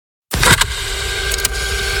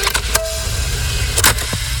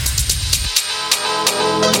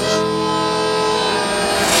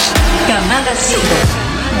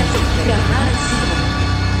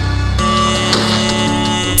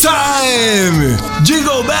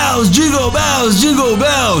Jingle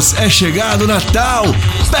Bells, é chegado o Natal,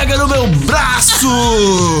 pega no meu braço!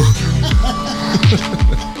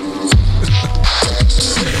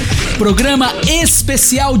 Programa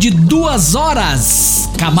especial de 2 horas,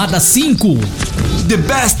 Camada 5. The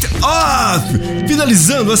Best of!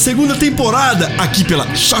 Finalizando a segunda temporada aqui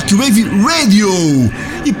pela Shockwave Radio.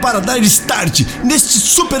 E para dar start neste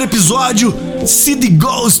super episódio, See the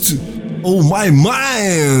Ghost on My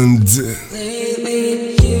Mind.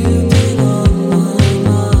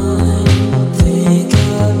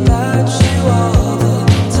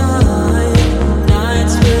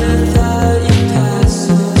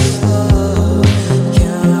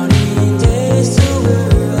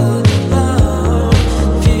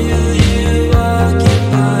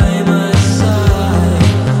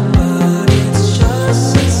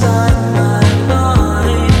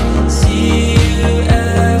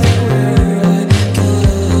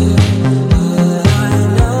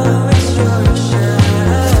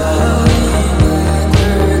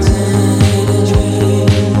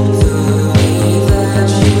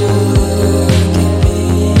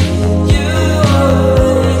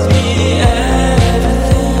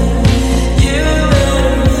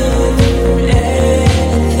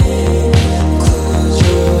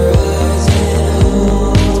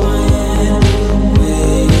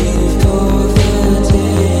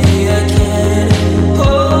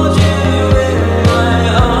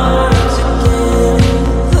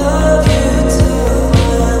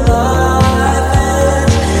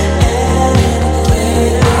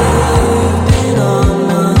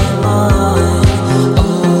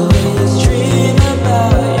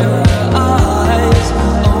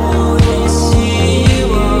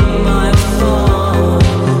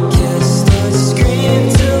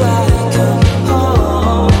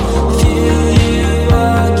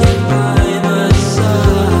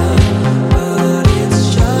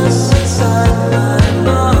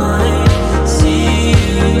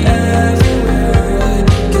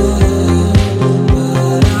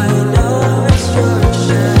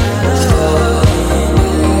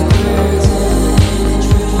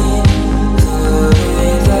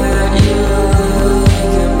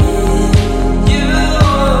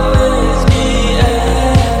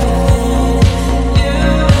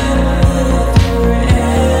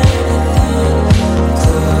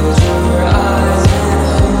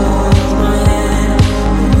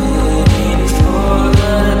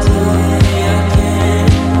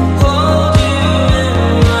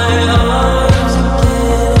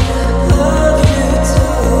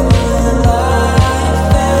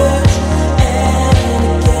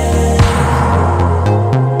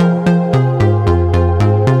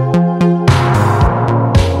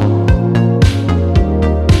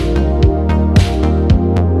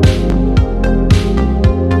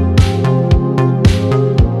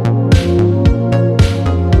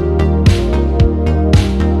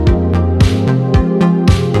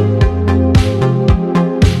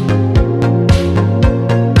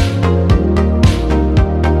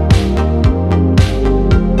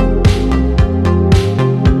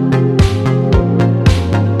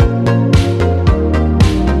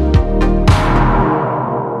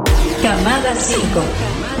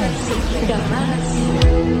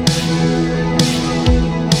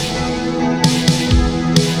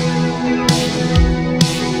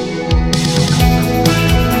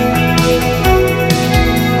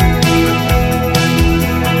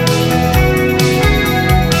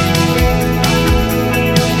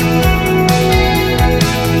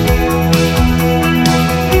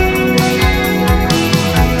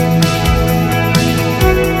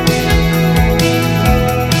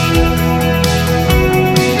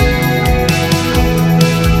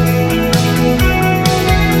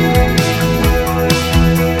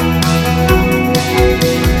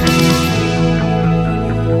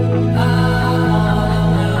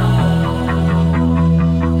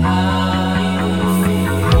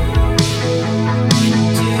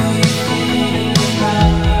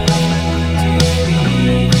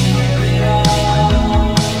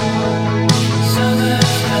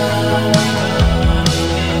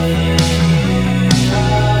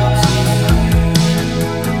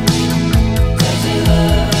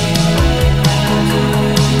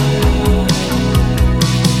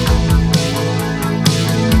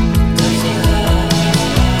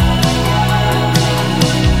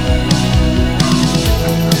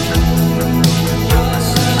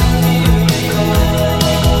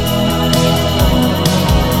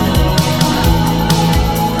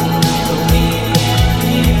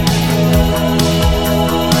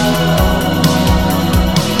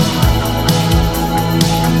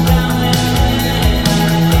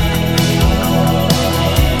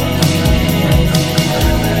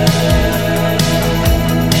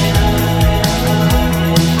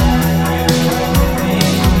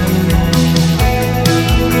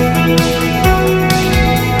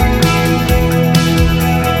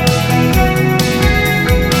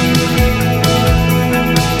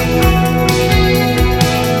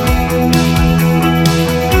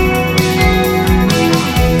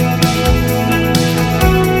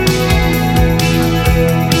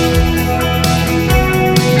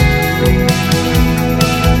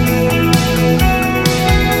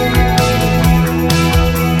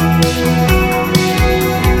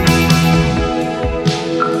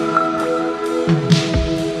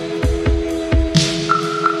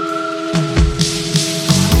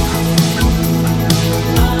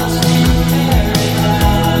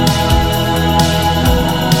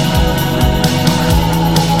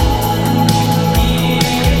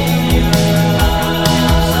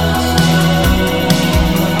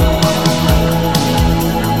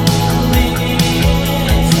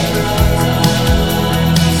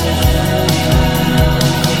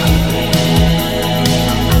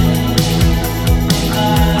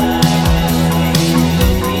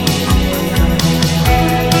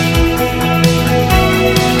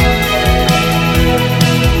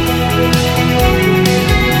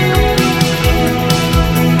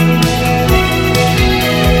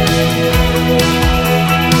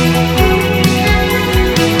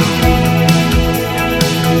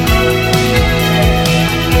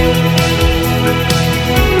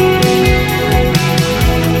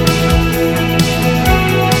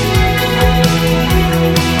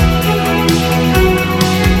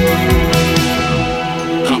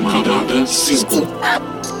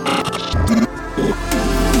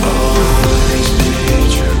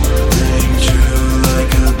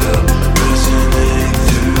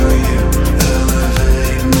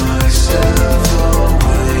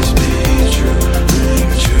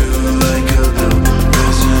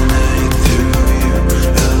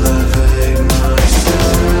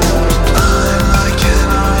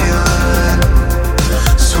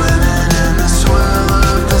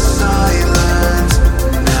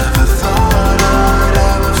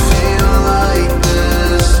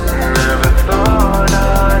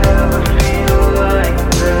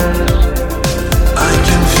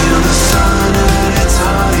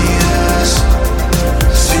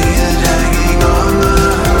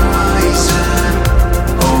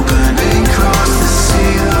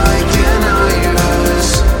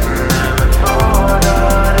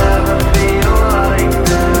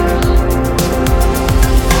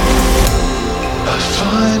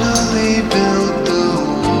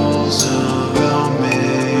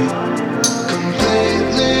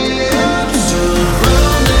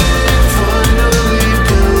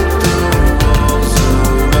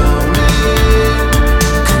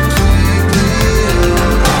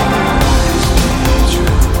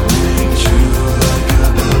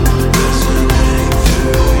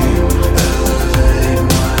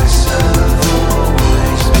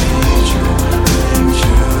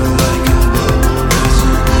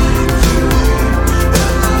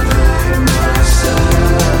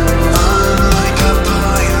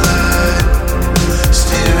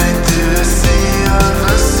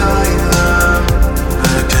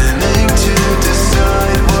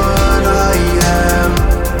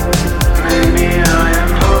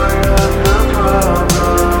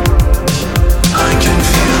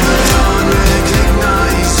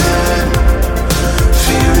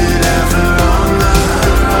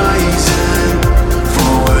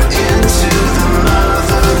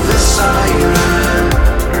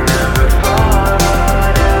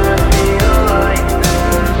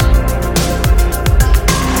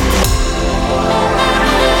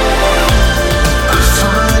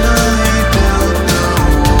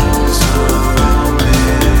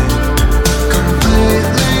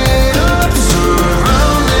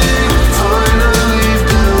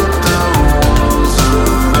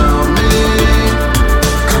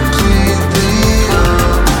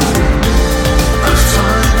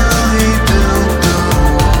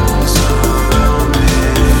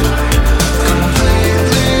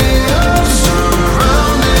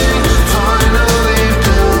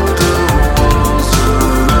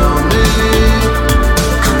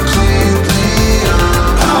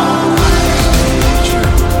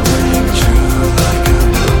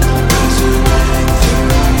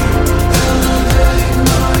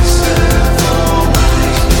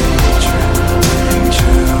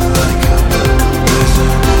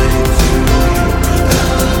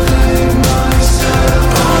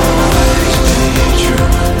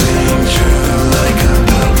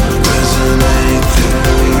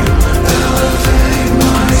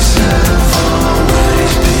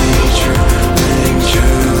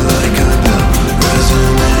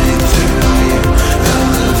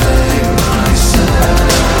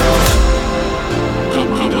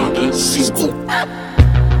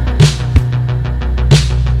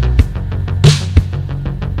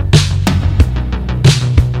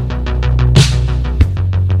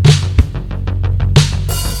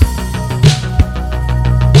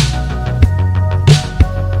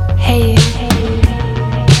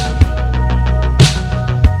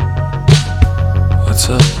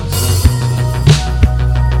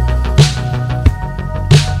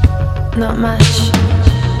 Not much.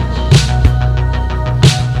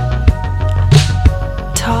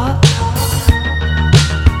 Talk.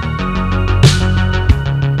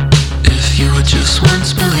 If you would just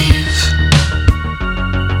once believe,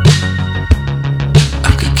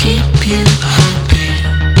 I could keep you happy.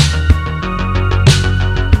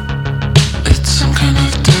 It's some kind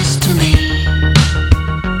of destiny.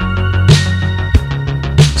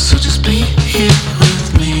 So just be here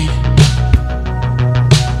with me.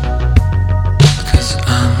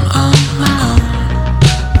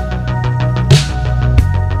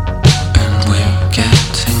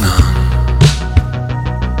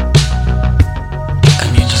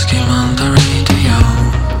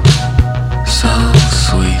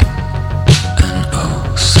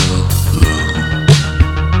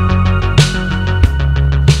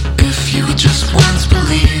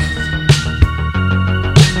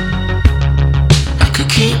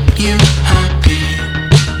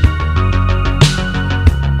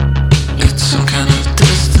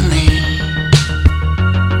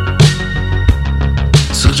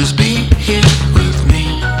 Just be here.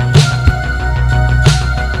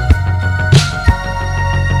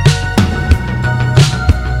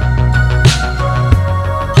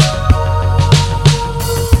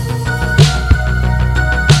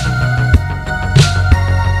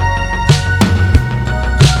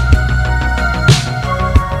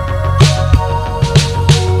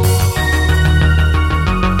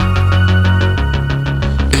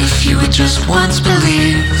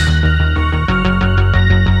 leave.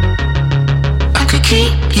 I could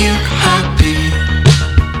keep you happy.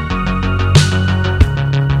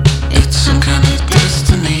 It's some kind of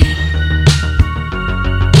destiny.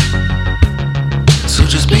 So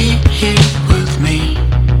just be here with me.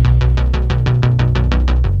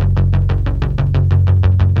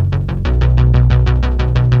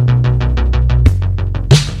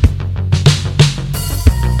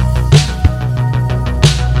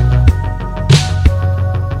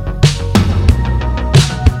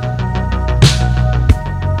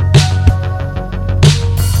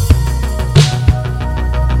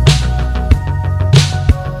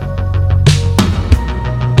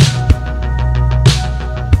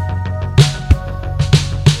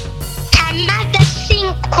 Camada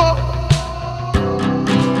 5.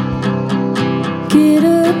 Get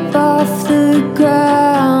up off the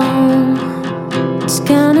ground. It's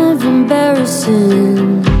kind of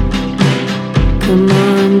embarrassing. Come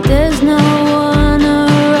on, there's no one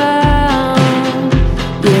around.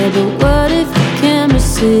 Yeah, but what if the camera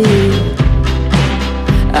sees?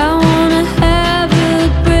 I wanna have a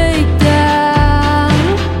breakdown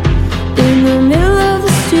in the middle of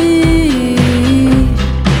the street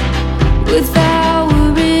without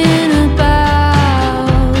worrying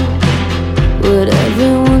about what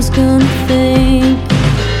everyone's gonna think.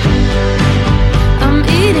 I'm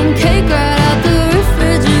eating cake right out the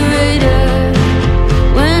refrigerator.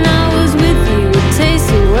 When I was with you, it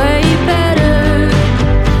tasted way better.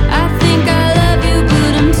 I think I love you,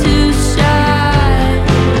 but I'm too shy.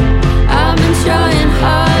 I've been trying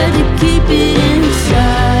hard to keep it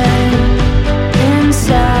inside.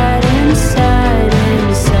 Inside, inside,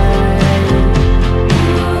 inside.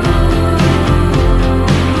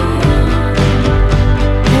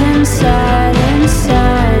 Inside,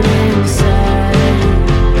 inside, inside.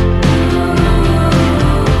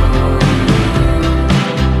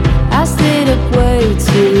 I stayed up way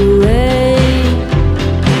too late,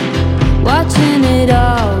 watching it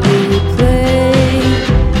all replay.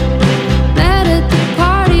 Met at the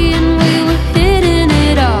party and we were hitting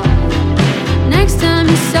it off. Next time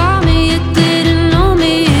you saw me, you didn't know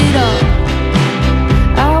me at all.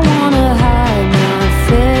 I wanna hide my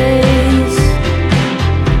face.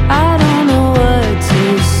 I don't know what to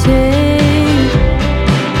say.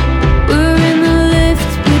 We're in the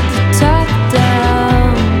lift with the top down.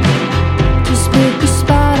 Just pick a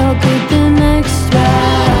spot, I'll get the next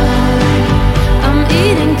round. I'm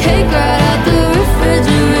eating cake right out the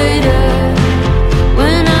refrigerator.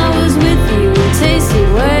 When I was with you, it tasted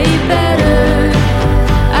way better.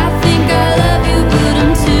 I think I love you, but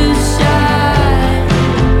I'm too shy.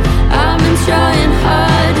 I've been trying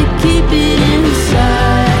hard to keep it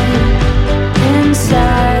inside.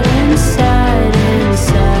 Inside, inside,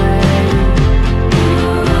 inside.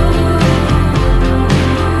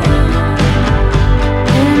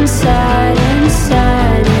 Inside,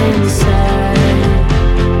 inside, inside.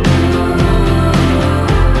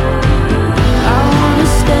 I wanna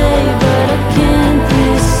stay, but I can't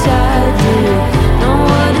decide. Do you know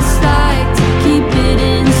what it's like to keep it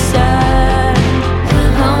inside?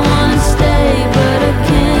 I wanna stay, but I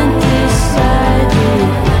can't decide. Do you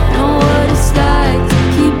know what it's like to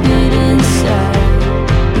keep it inside?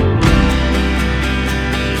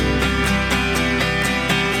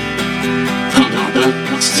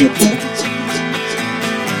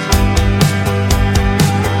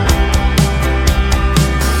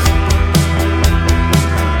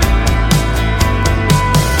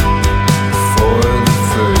 For the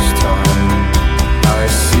first time, I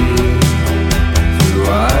see blue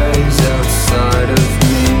eyes outside of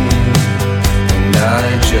me, and I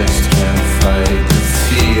just can't fight the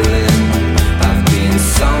feeling I've been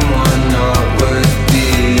someone not worth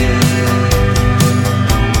being.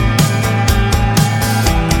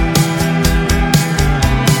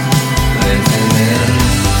 Living in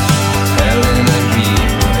hell in a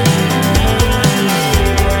heat wave.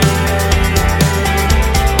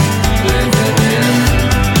 Living in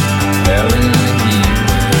hell in a heat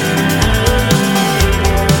wave.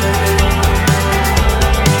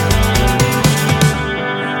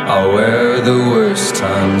 I'll wear the worst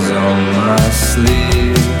times on my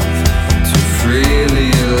sleeve to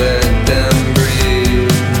freely let them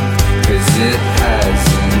breathe, 'cause it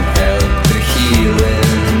hasn't helped the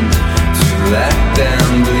healing to let them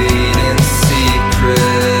bleed in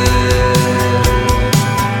secret.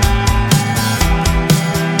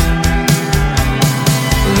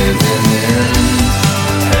 Living in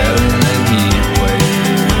hell in a heat wave.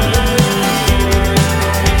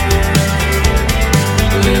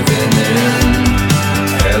 Living in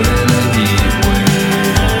hell in a heat wave.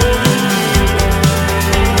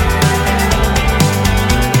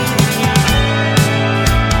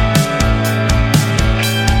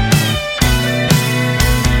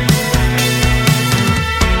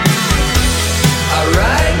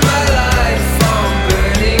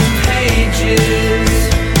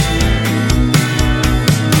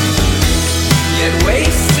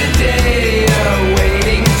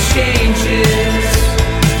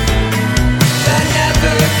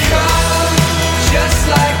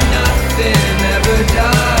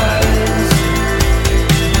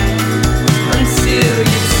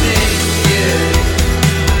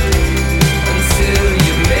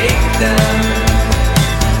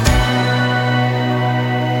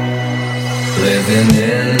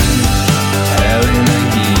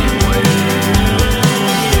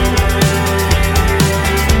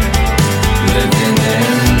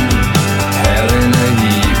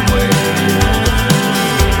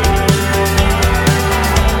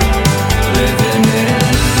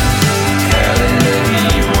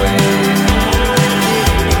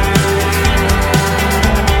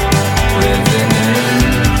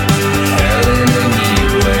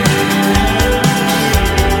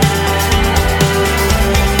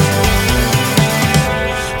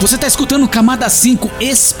 Camada 5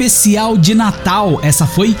 especial de Natal. Essa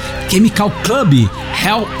foi Chemical Club,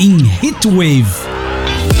 Hell in Heatwave.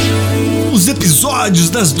 Os episódios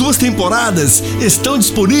das 2 temporadas estão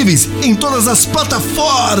disponíveis em todas as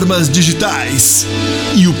plataformas digitais.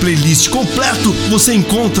 E o playlist completo você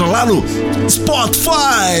encontra lá no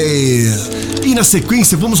Spotify. E na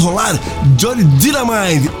sequência vamos rolar Johnny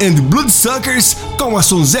Dynamite and Bloodsuckers com a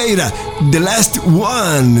sonzeira The Last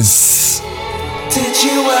Ones. Did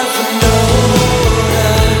you ever notice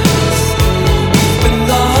we've been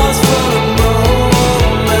lost for a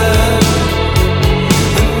moment?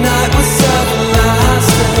 The night was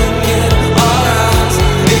everlasting in our eyes.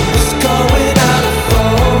 It was going out of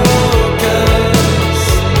focus,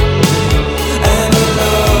 and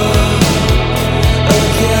love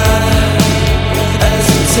again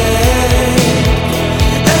hesitate.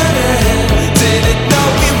 And didn't know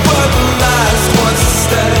we were the last ones to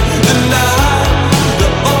stay the night. The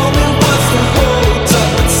only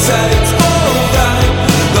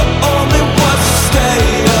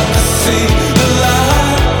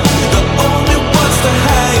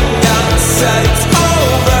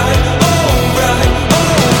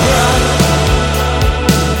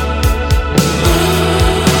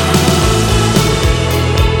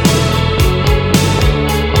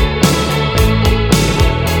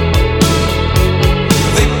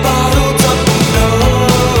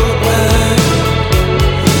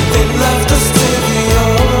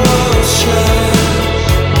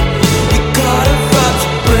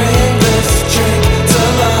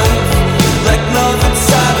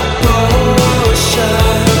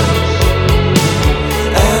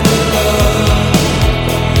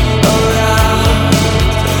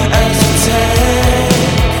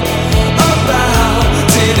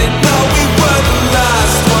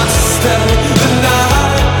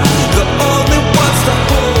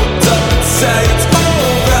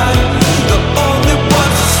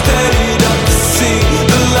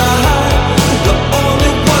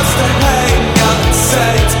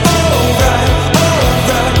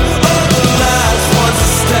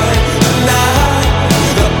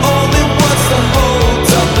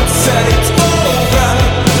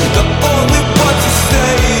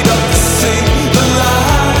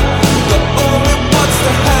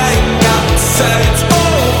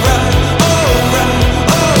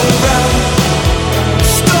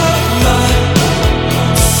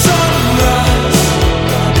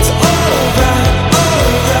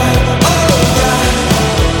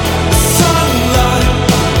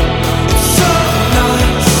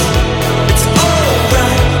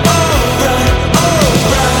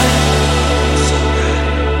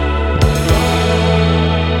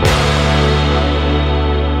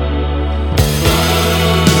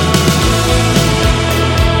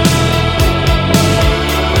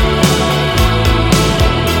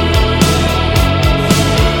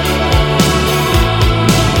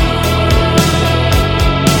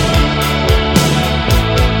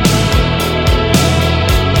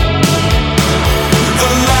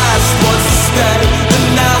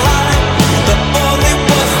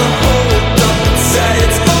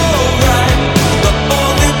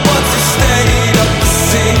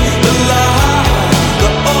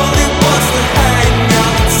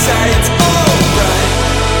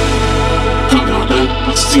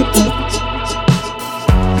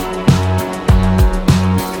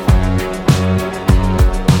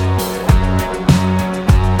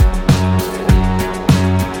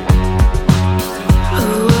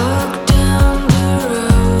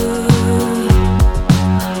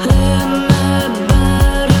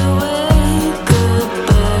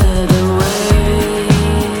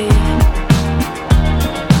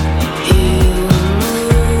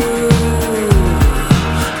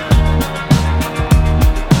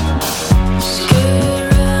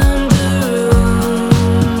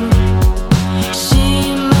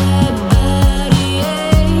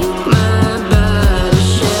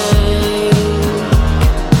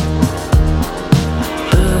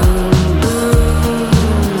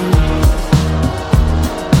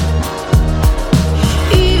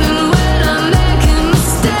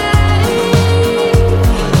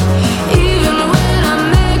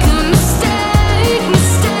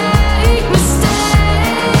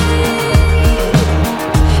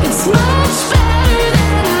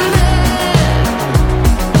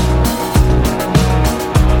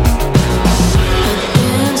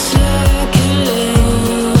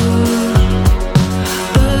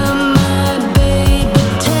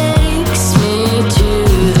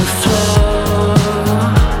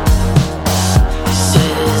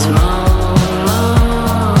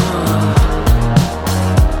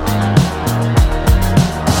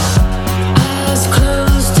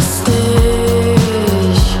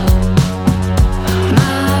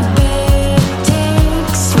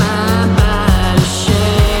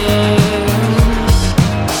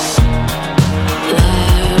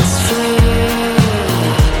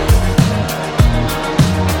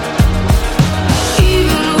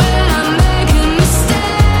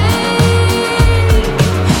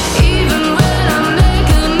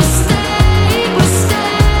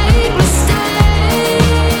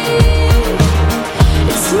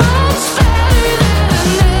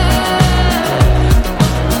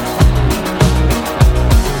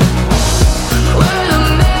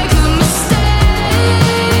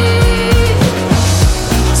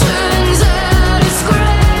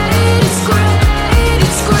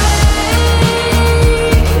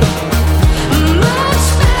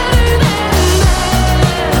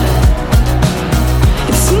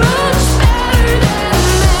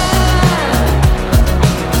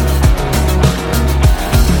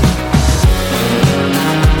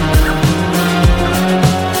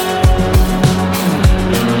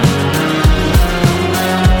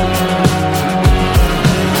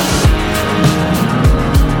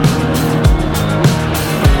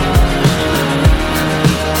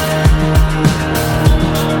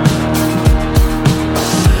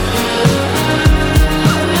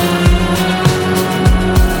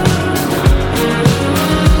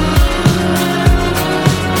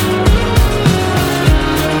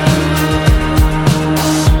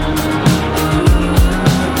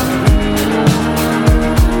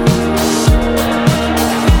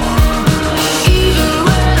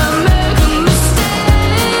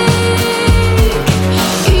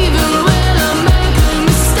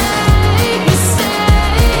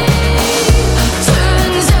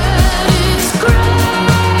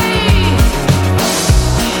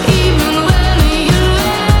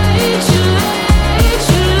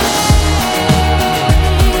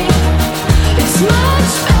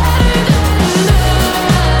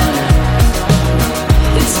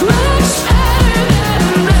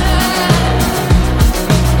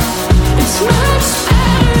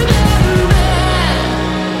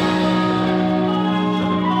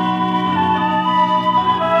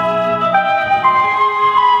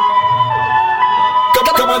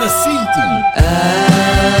Camada 5.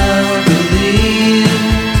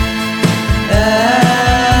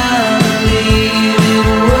 I believe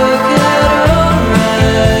it'll work out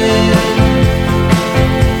alright.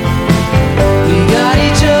 We got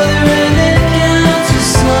each other and it counts as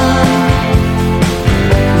some.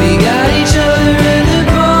 We got each other and the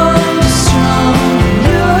bond is strong.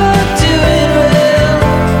 You're doing well.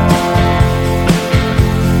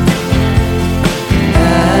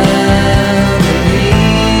 I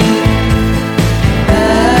believe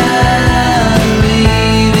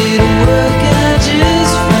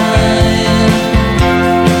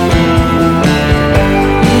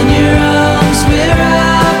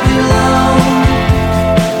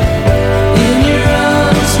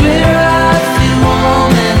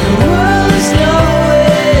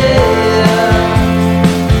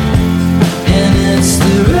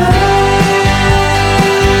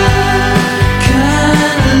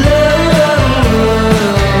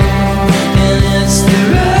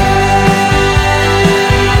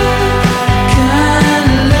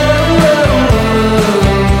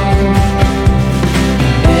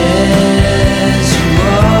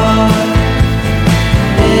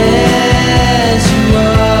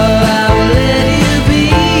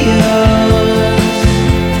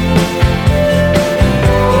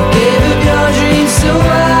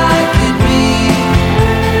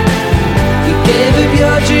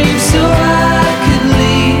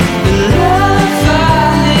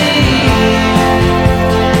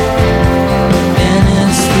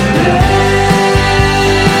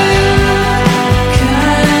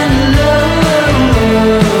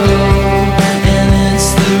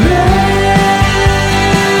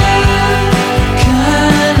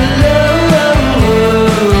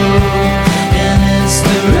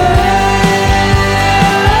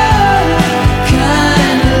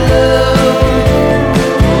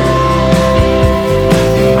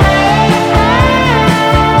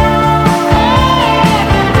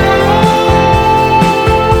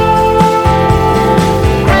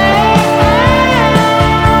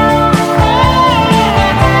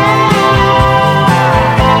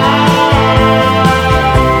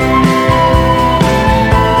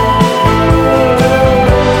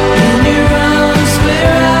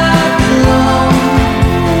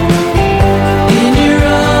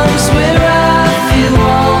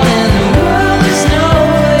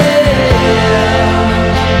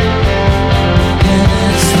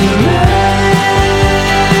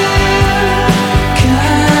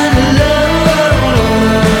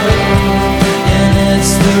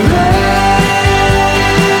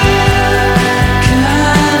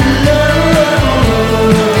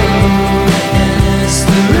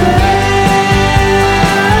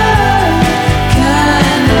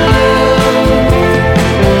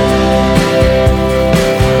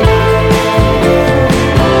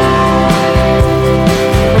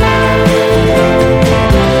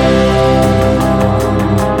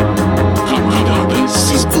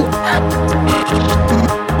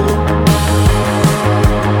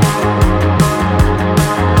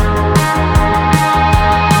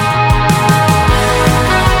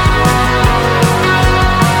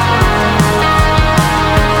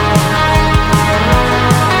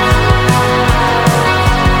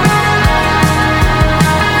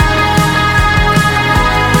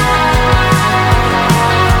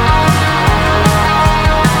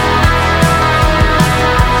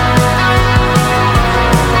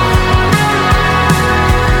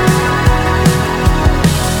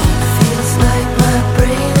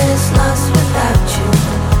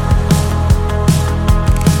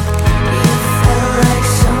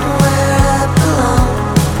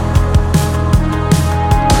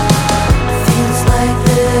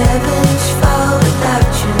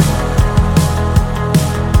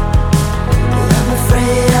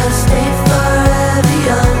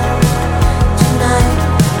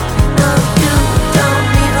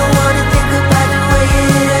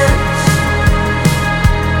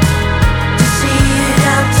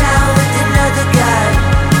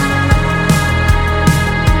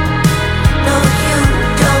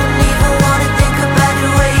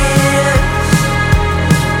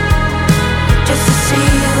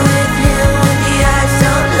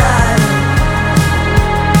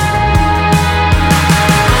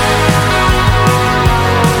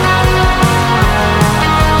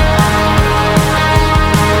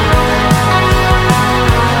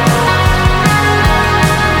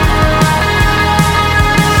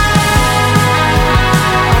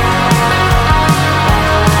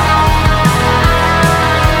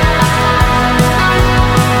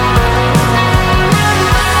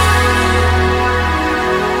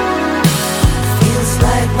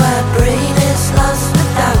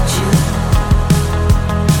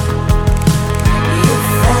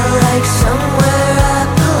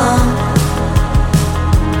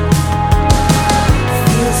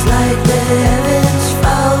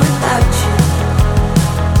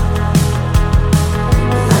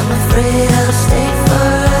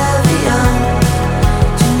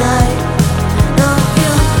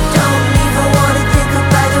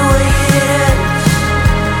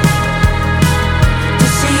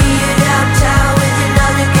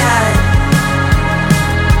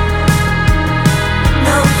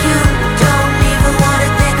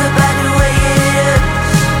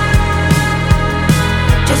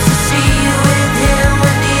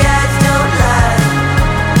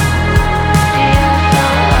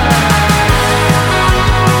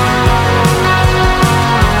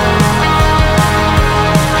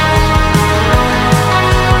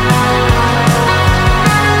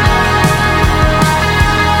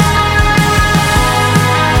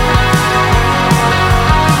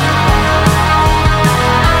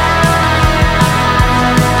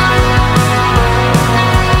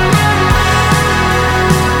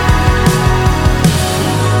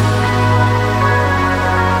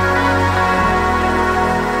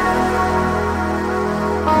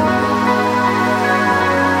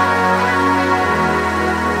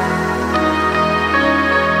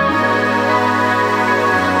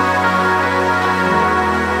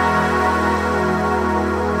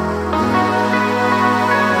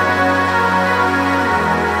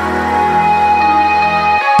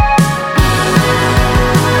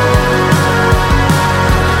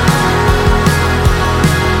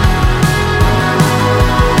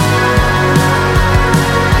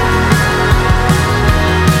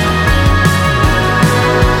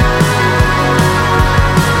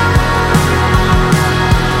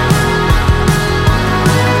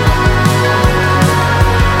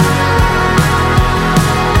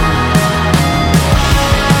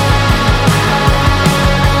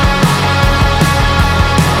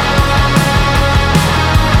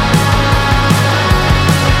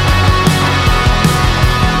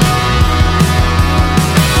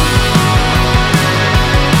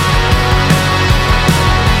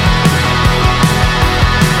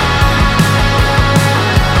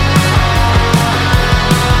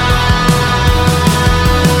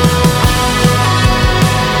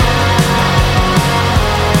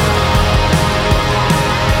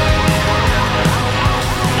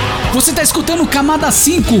tá escutando Camada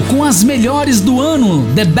 5 com as melhores do ano,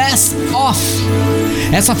 The Best Of.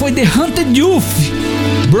 Essa foi The Hunted Youth,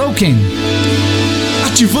 Broken.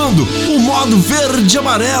 Ativando o modo verde e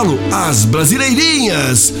amarelo, as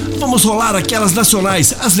brasileirinhas. Vamos rolar aquelas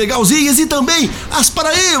nacionais, as legalzinhas e também as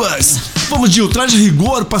paraíbas. Vamos de Ultraje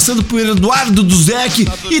Rigor, passando por Eduardo do Zec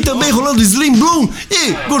e também rolando Slim Bloom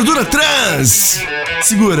e Gordura Trans.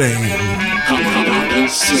 Segurem.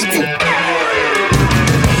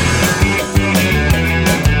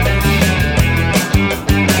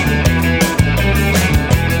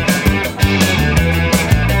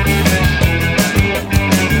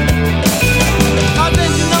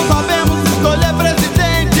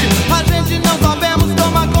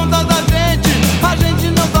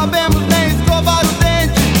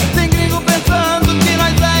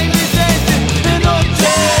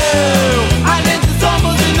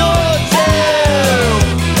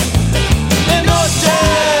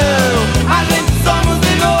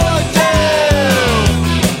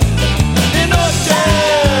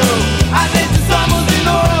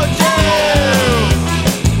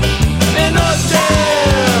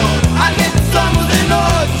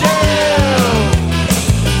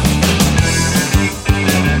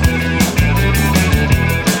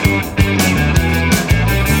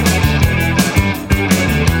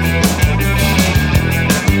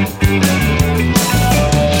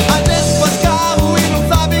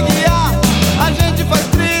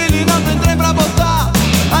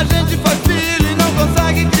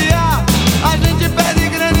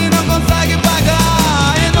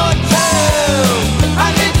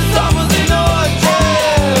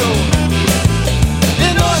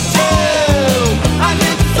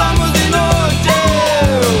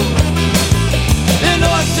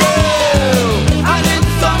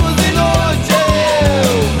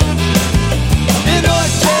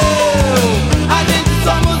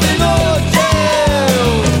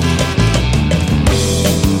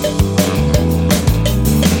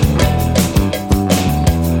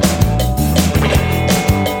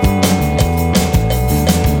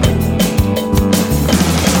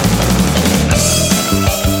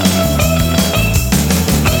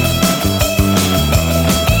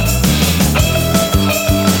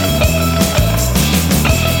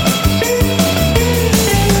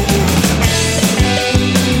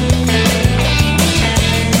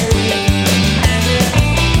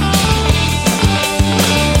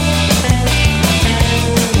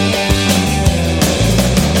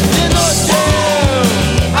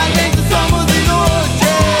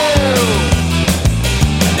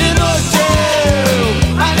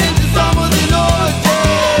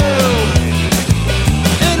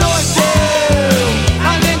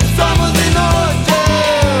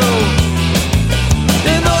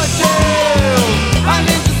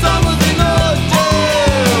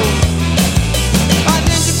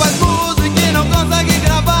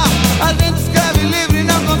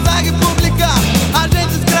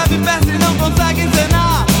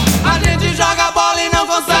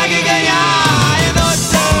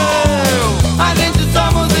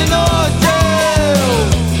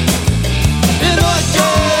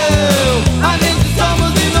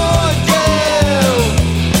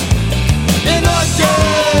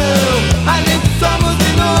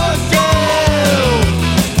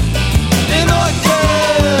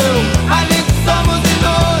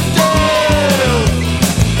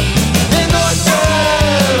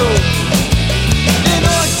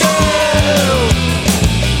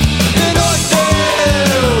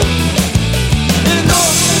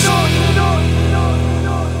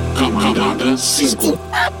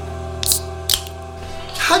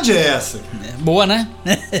 rádio é essa? Boa, né?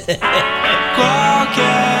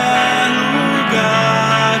 Qualquer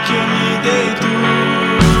lugar que eu me deito,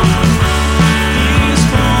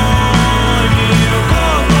 expõe meu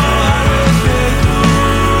corpo a respeito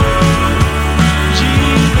de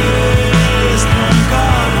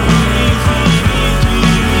estancar no infinito e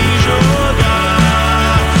me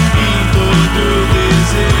jogar em todo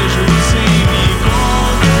desejo sem me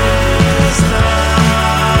contestar.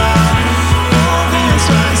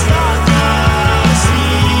 Convenço a estátua a se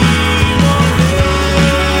mover.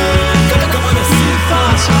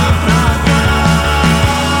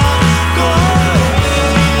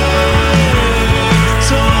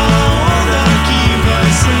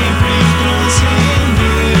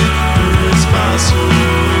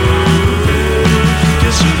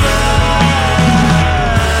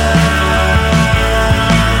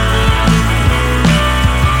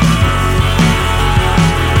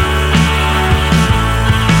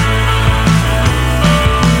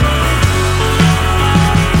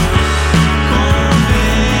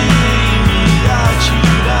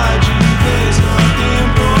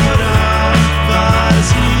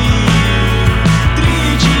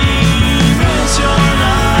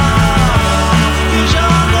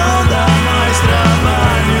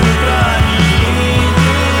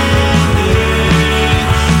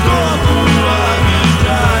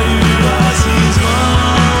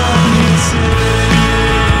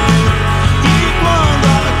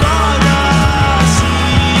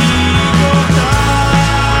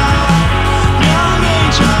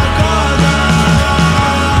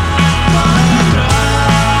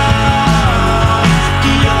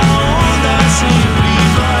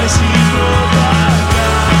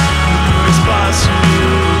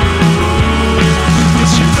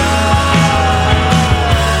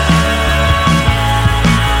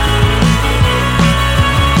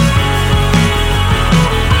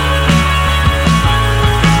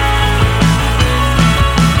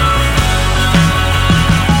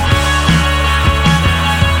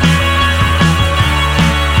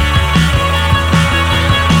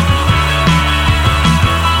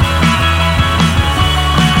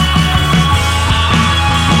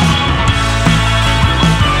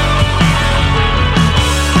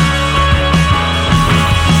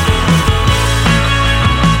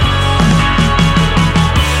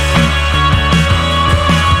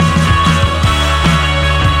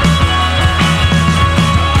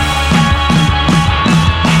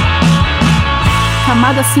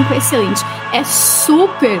 Camada 5 é excelente. É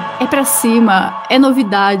super, é pra cima, é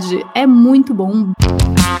novidade, é muito bom.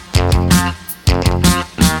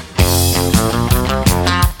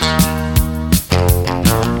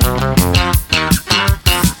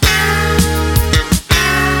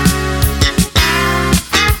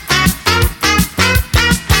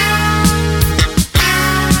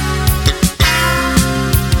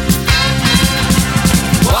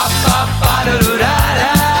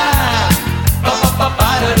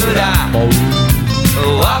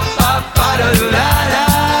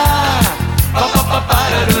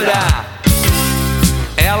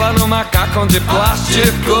 Ela no macacão de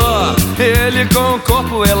plástico, ele com o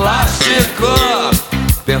corpo elástico.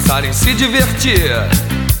 Pensaram em se divertir,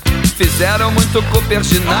 fizeram muito Cooper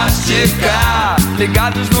ginástica,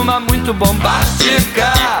 ligados numa muito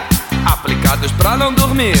bombástica, aplicados pra não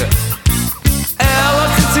dormir. Ela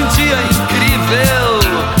se sentia incrível,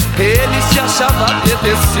 ele se achava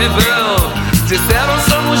apetecível. Disseram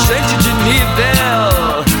somos gente de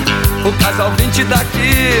nível, o casal 20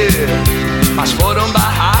 daqui. Mas foram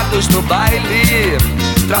barrados no baile,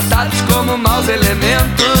 tratados como maus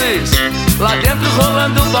elementos. Lá dentro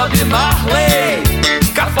rolando Bob Marley,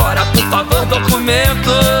 cá fora por favor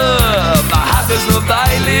documento. Barrados no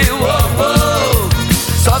baile, uou, uou,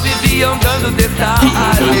 só viviam dando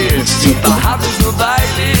detalhes. Barrados no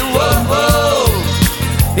baile, uou, uou,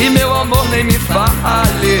 e meu amor nem me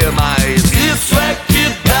fale. Mas isso é que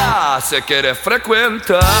dá, cê querer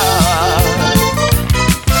frequentar.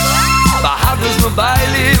 Barrados no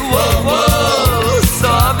baile, uou, uou,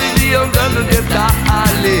 só viviam dando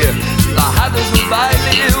detalhe. Barrados no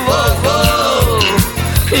baile, uou, uou,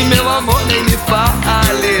 e meu amor nem me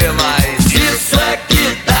fale. Mas isso é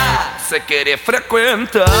que dá, cê querer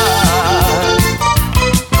frequentar.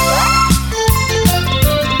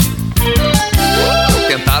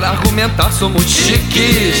 Tentaram argumentar, somos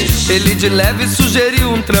chiques. Ele de leve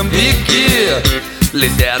sugeriu um trambique. Lhe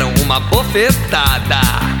deram uma bofetada,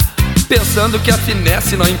 pensando que a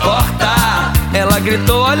finesse não importa. Ela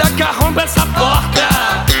gritou, olha que arromba essa porta,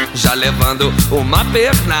 já levando uma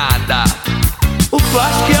pernada. O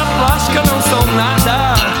plástico e a plástica não são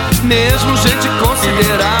nada, mesmo gente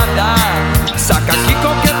considerada. Saca que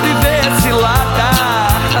qualquer privê é cilada,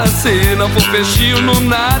 se não for peixinho no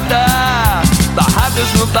nada.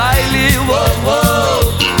 Barrados no baile, uou,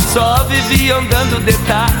 uou, só viviam dando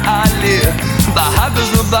detalhe. Barrados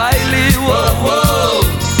no baile, uou, uou,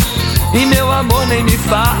 e meu amor nem me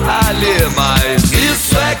fale. Mas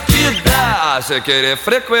isso é que dá, cê querer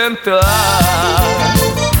frequentar.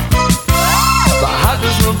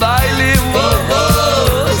 Barrados no baile, uou,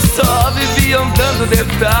 uou, só viviam dando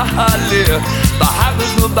detalhe.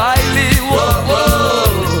 Barrados no baile, uou,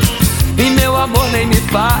 uou, e meu amor nem me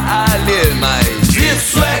fale. Mas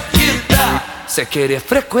isso é que dá, cê querer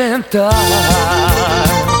frequentar.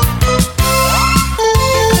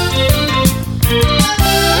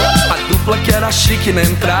 Que era chique na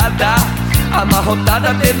entrada,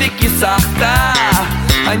 amarrotada teve que sartar.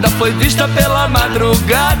 Ainda foi vista pela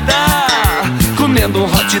madrugada, comendo um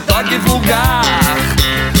hot dog vulgar.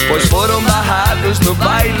 Pois foram barrados no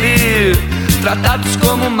baile, tratados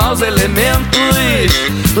como maus elementos.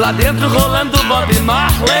 Lá dentro rolando Bob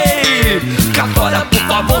Marley, cá fora por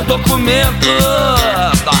favor documento.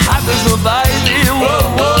 Barrados no baile,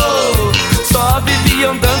 uou, uou, só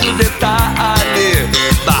viviam dando detalhe.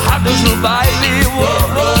 Barrados no baile, uou,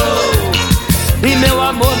 uou, e meu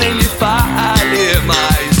amor nem me fale.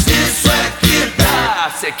 Mas isso é que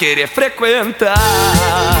dá, cê querer frequentar.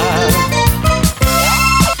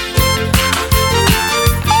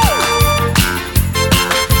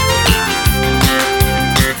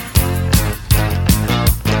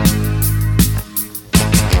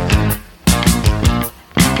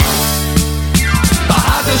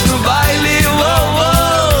 Barrados no baile, uou,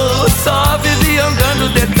 uou, só viviam dando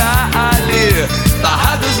detalhe.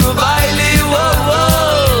 Barrados no baile, uou,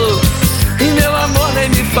 uou, e meu amor nem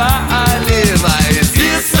me fale. Mas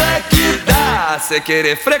isso é que dá, cê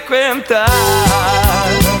querer frequentar.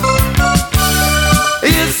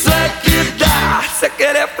 Isso é que dá, cê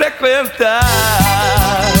querer frequentar.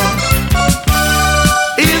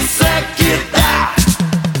 Isso é que dá.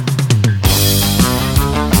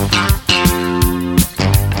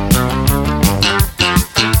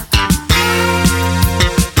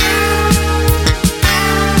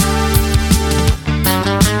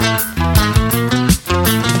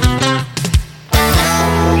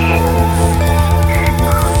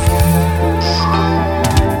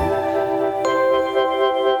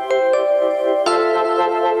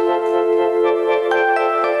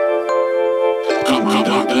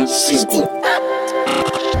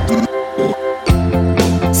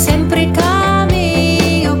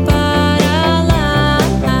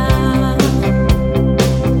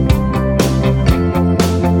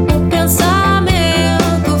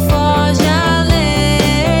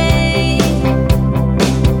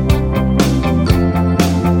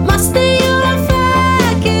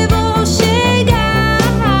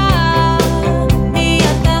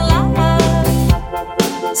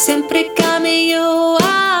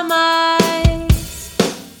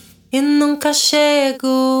 nunca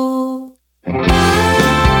chego.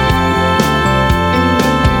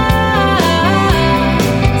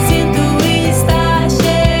 Sinto estar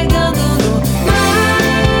chegando no mar.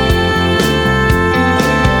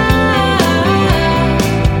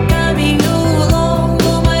 Caminho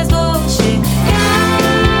longo, mas vou chegar.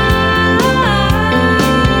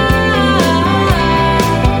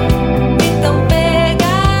 Então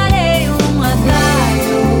pegarei um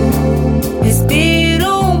atalho, respiro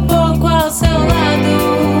um pouco ao seu lado,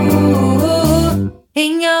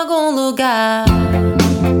 em algum lugar.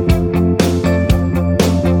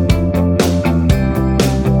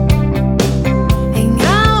 Em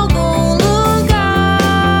algum lugar.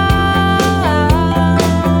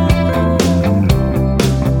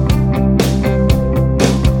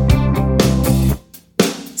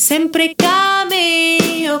 Sempre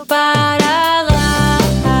caminho para lá,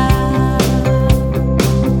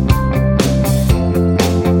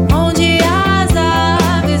 onde as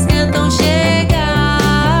aves tentam chegar.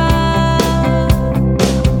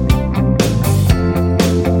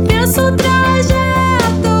 Penso o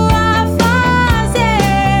trajeto a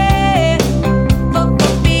fazer, vou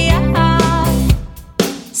copiar.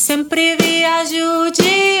 Sempre viajo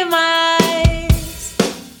demais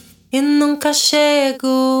e nunca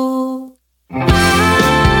chego.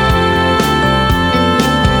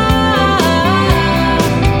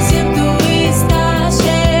 Sinto estar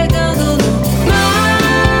chegando no mar.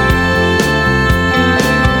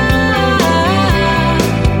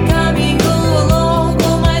 Caminho longo,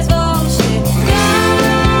 mas vou chegar.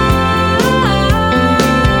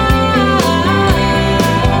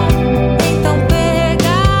 Então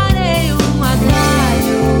pegarei um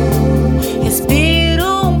atalho, respiro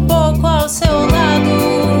um pouco ao seu lado,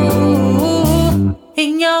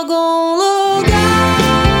 em algum lugar.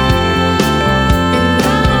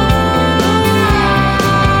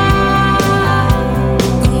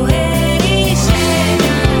 Correr e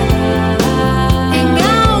chegar em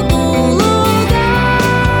algum lugar.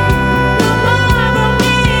 Não abro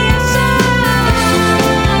me achar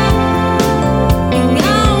em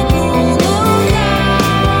algum lugar.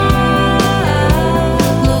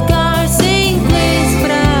 Lugar simples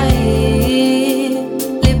pra ir,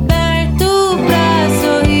 liberto pra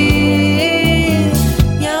sorrir,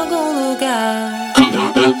 em algum lugar.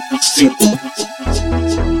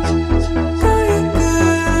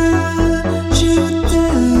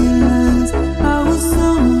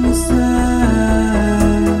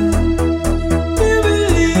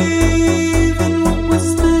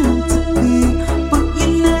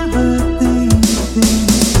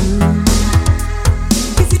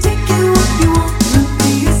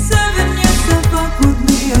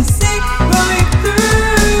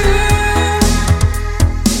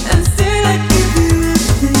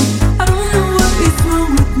 I don't know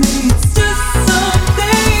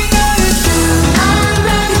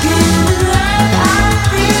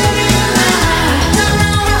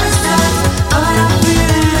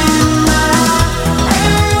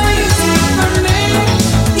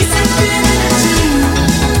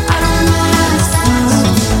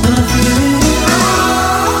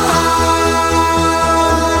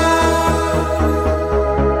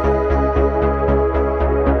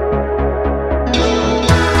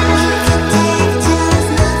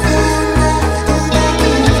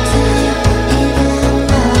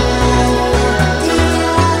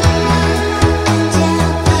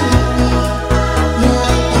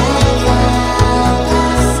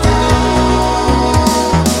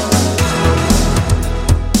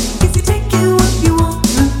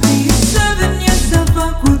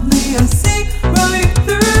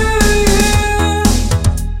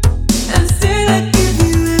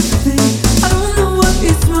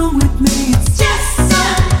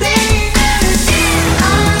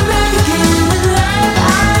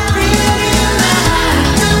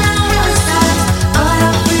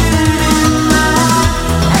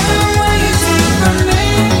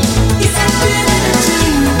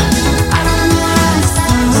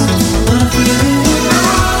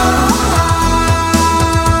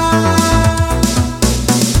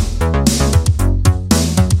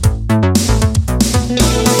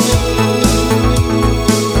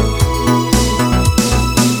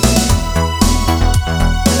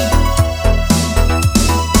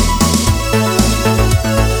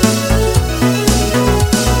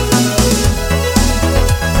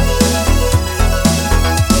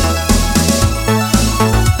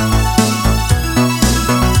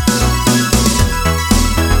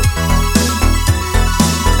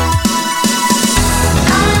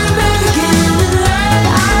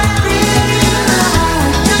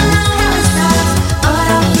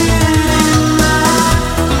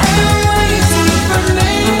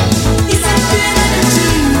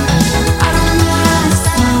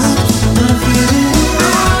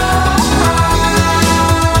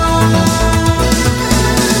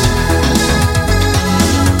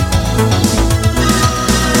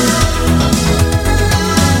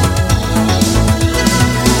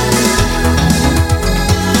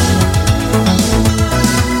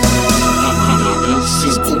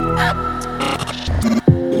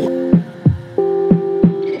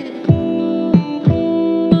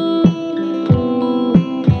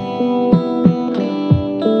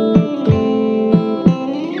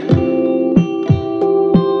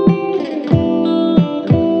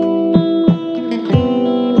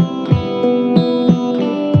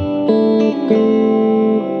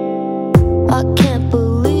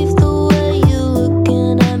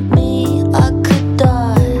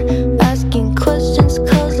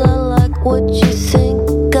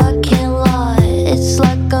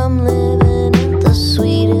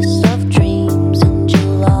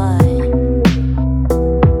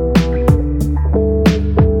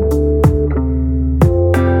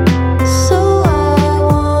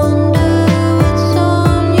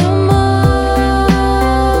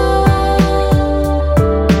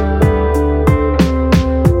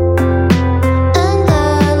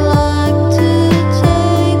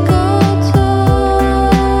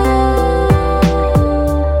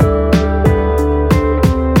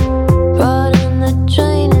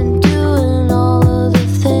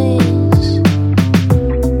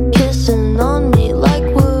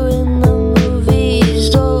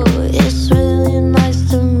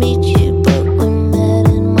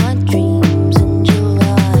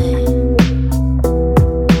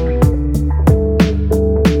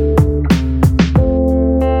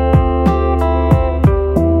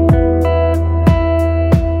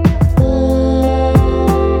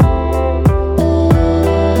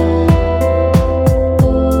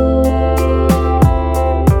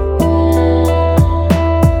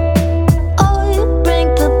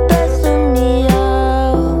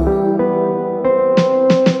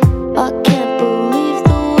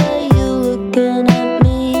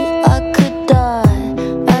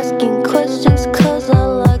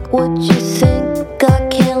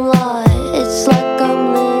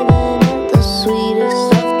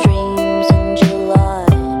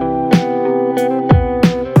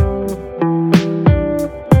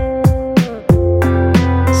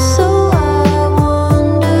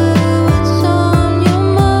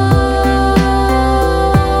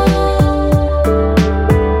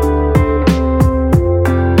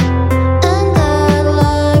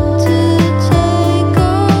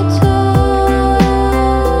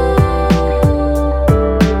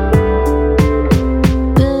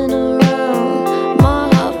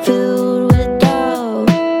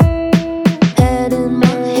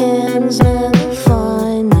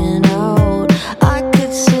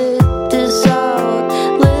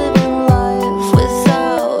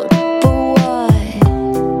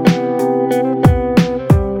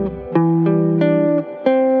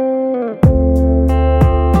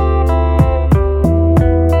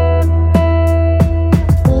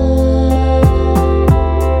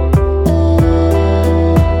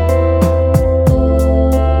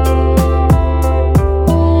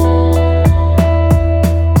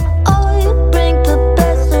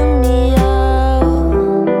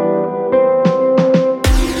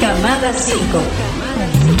Camada 5.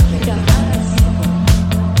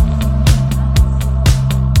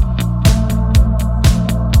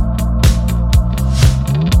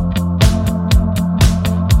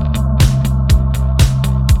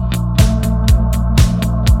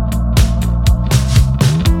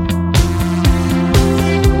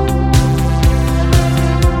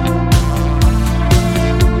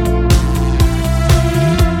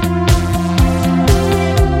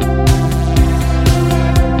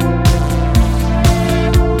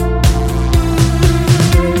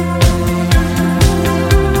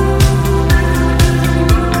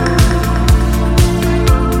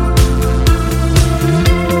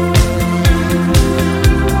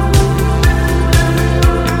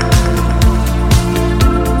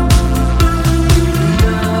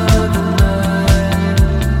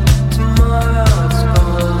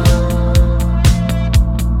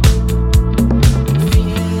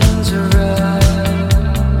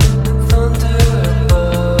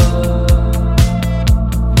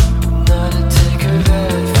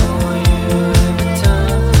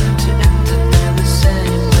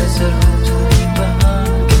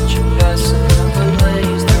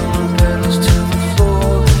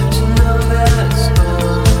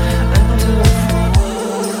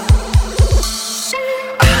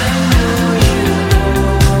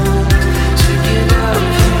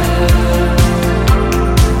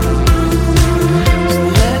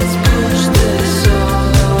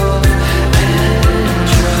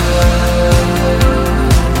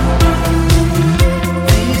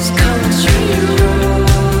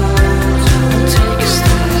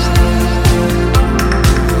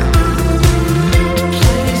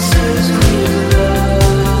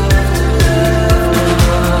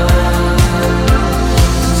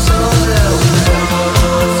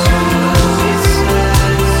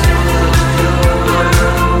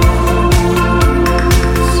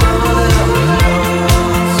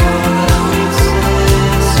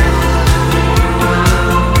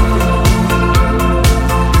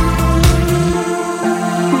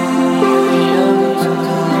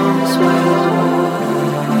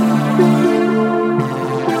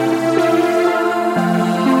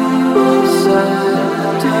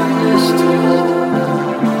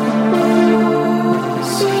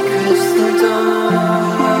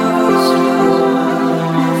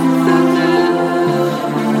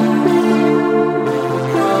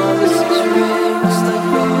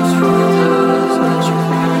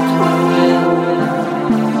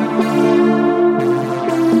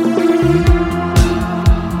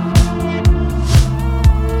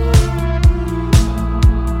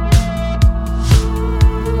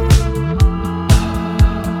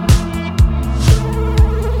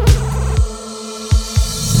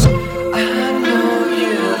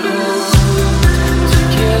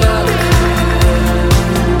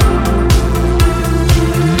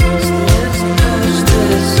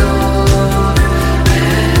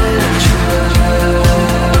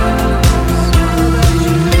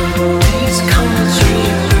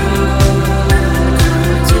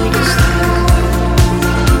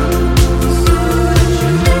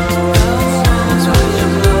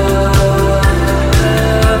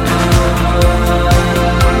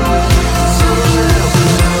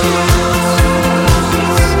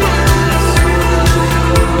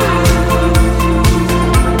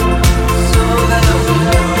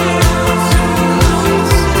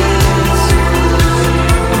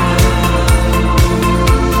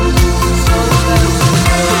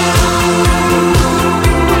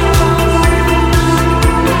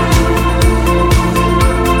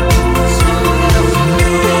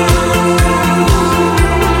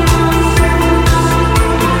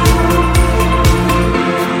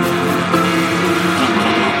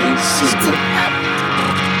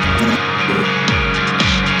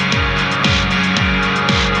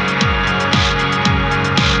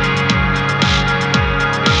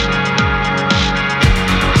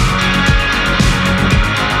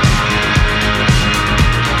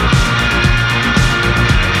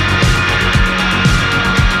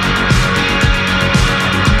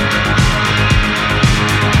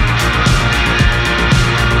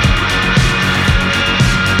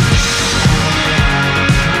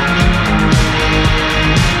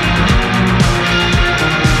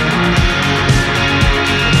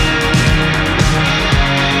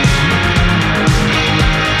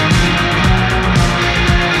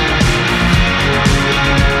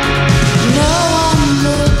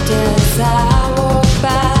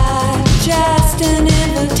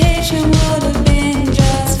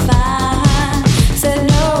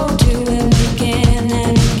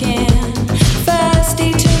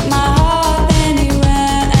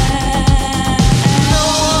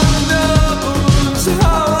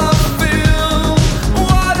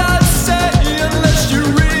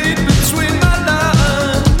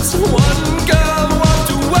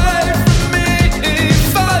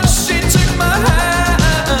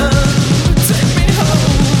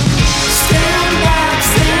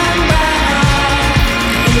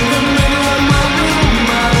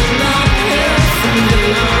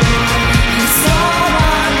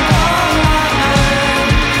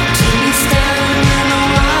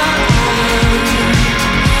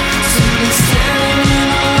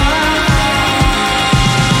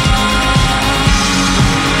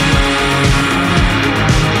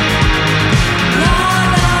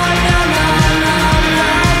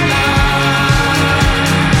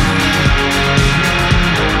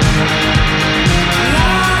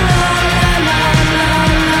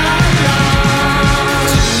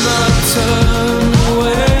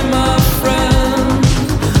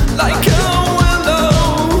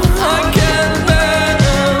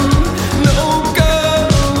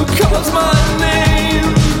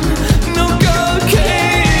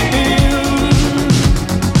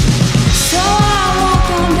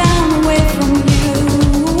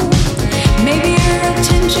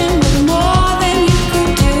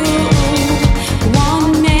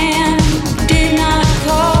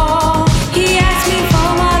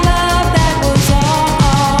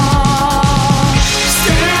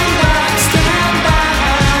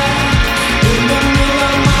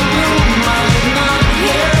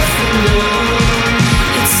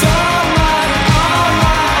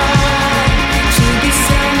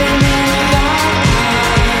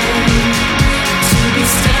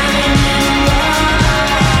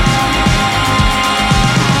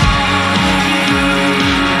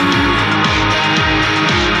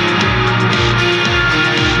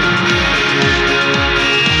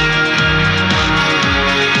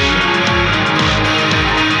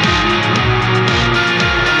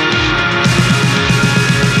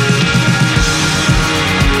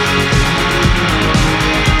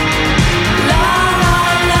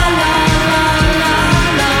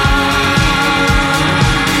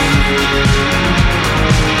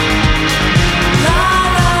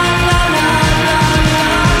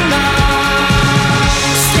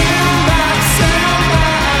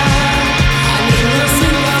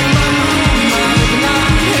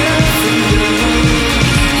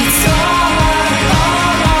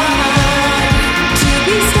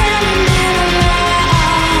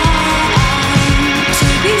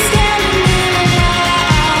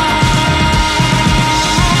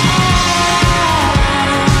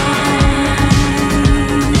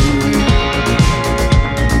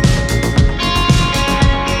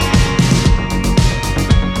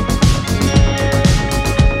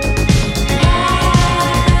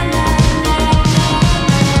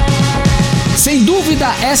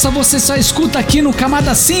 Essa você só escuta aqui no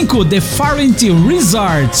Camada 5, The Foreign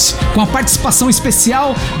Resort, com a participação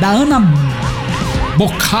especial da Ana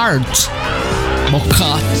Bocart.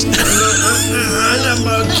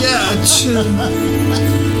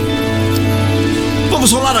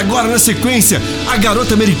 Vamos rolar agora na sequência a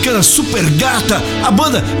garota americana super gata, a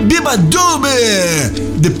banda Biba Dube,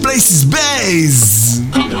 The Places Base.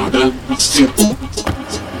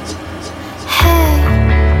 Hey,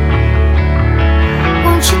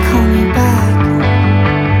 won't you call me back?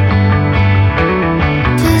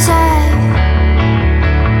 'Cause I've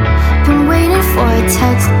been waiting for a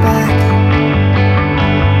text back.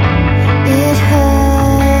 It hurts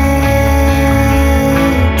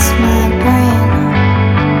my brain.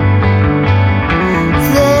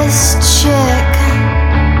 This chick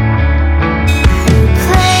who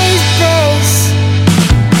plays bass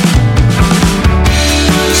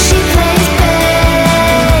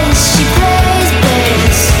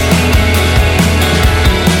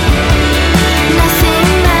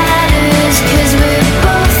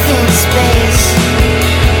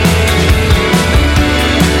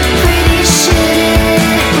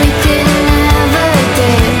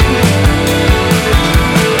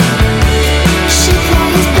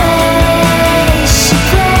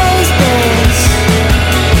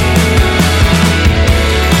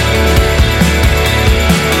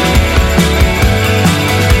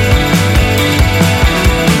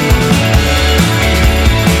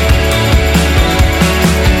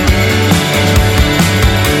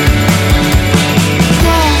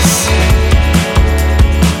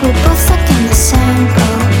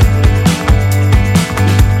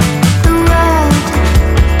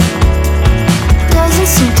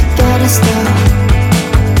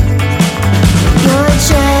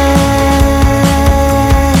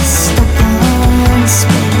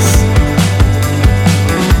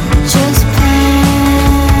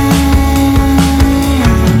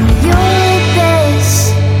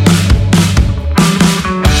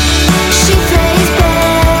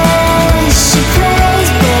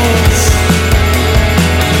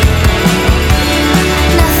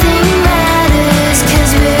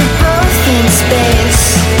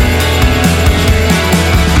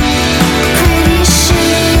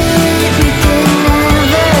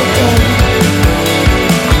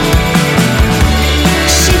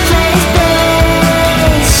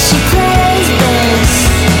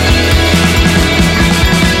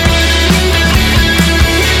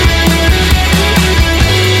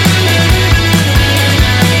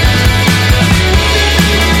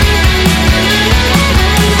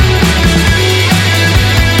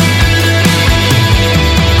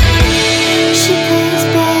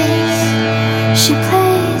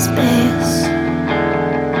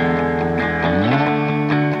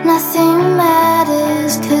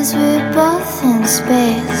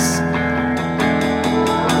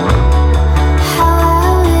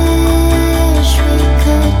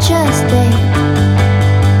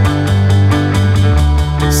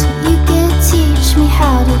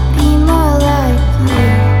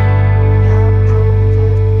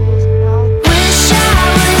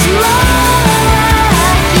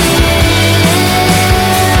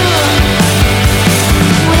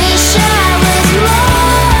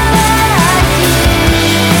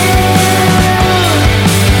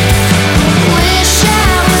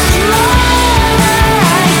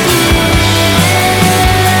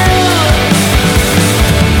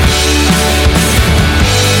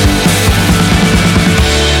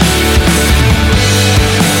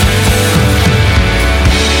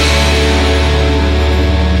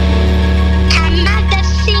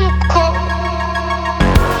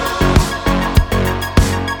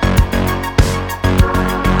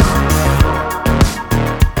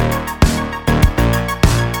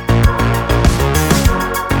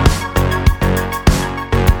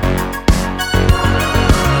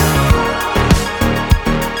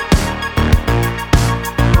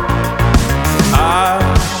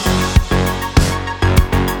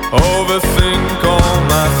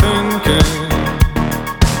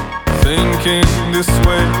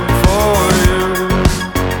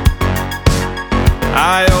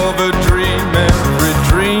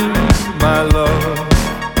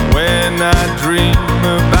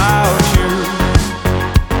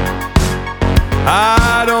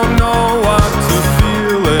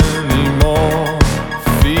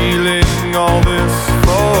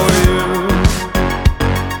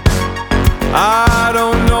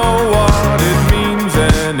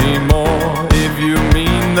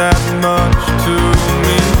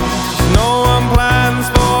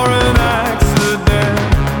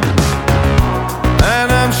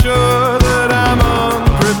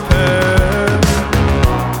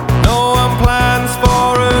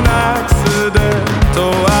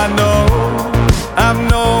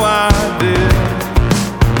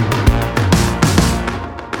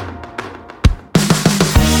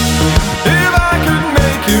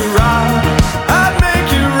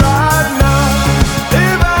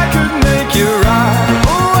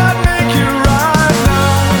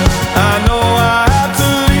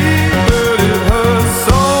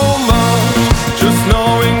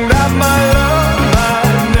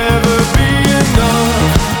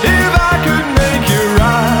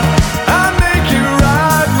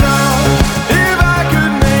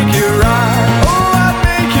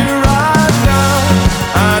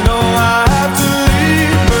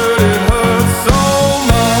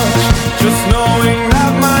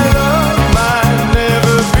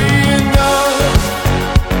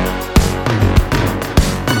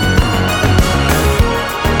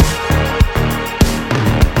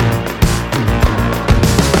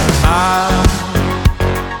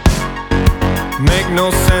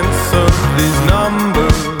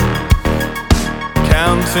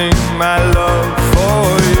wanting my love for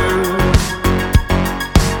you.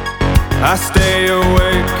 I stay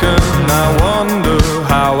awake and I wonder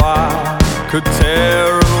how I could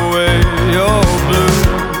tear away your blues.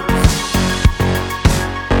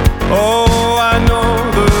 Oh, I know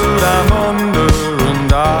that I'm under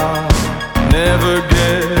and I'll never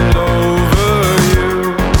get over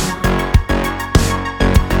you.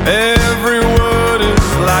 Every word is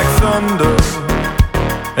like thunder,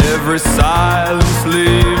 every silence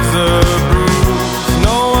leaves a bruise.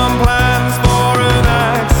 No one plans for an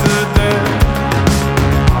accident,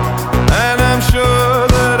 and I'm sure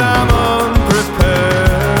that I'm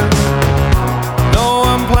unprepared. No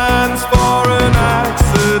one plans for an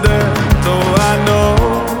accident. Oh, I know,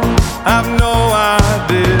 I've no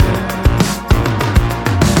idea.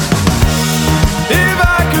 If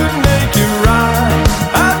I could make you right,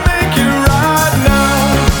 I'd make you right now.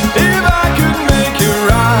 If I could make you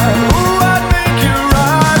right, ooh, I'd make you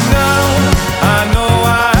right now. I know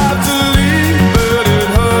I have to leave, but it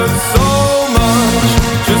hurts so much,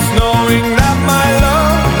 just knowing that my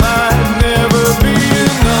love might never be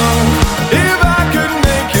enough. If I could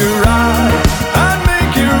make you right, I'd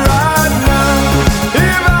make you right now.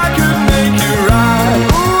 If I could make you right,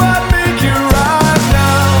 ooh, I'd make you right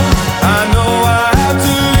now. I know I have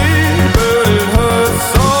to leave, but it hurts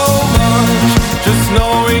so much, just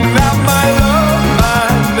knowing that my love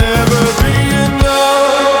might never be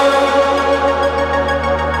enough.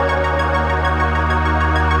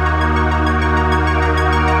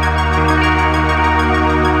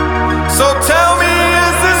 So tell me,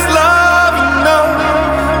 is this love enough?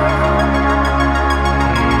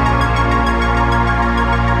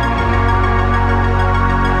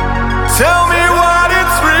 Tell me what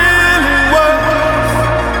it's really worth.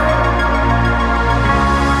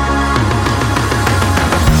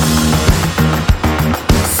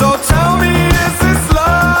 So tell me, is this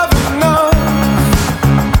love enough?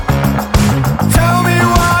 Tell me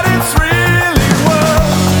what it's really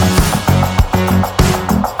worth.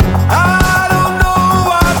 I don't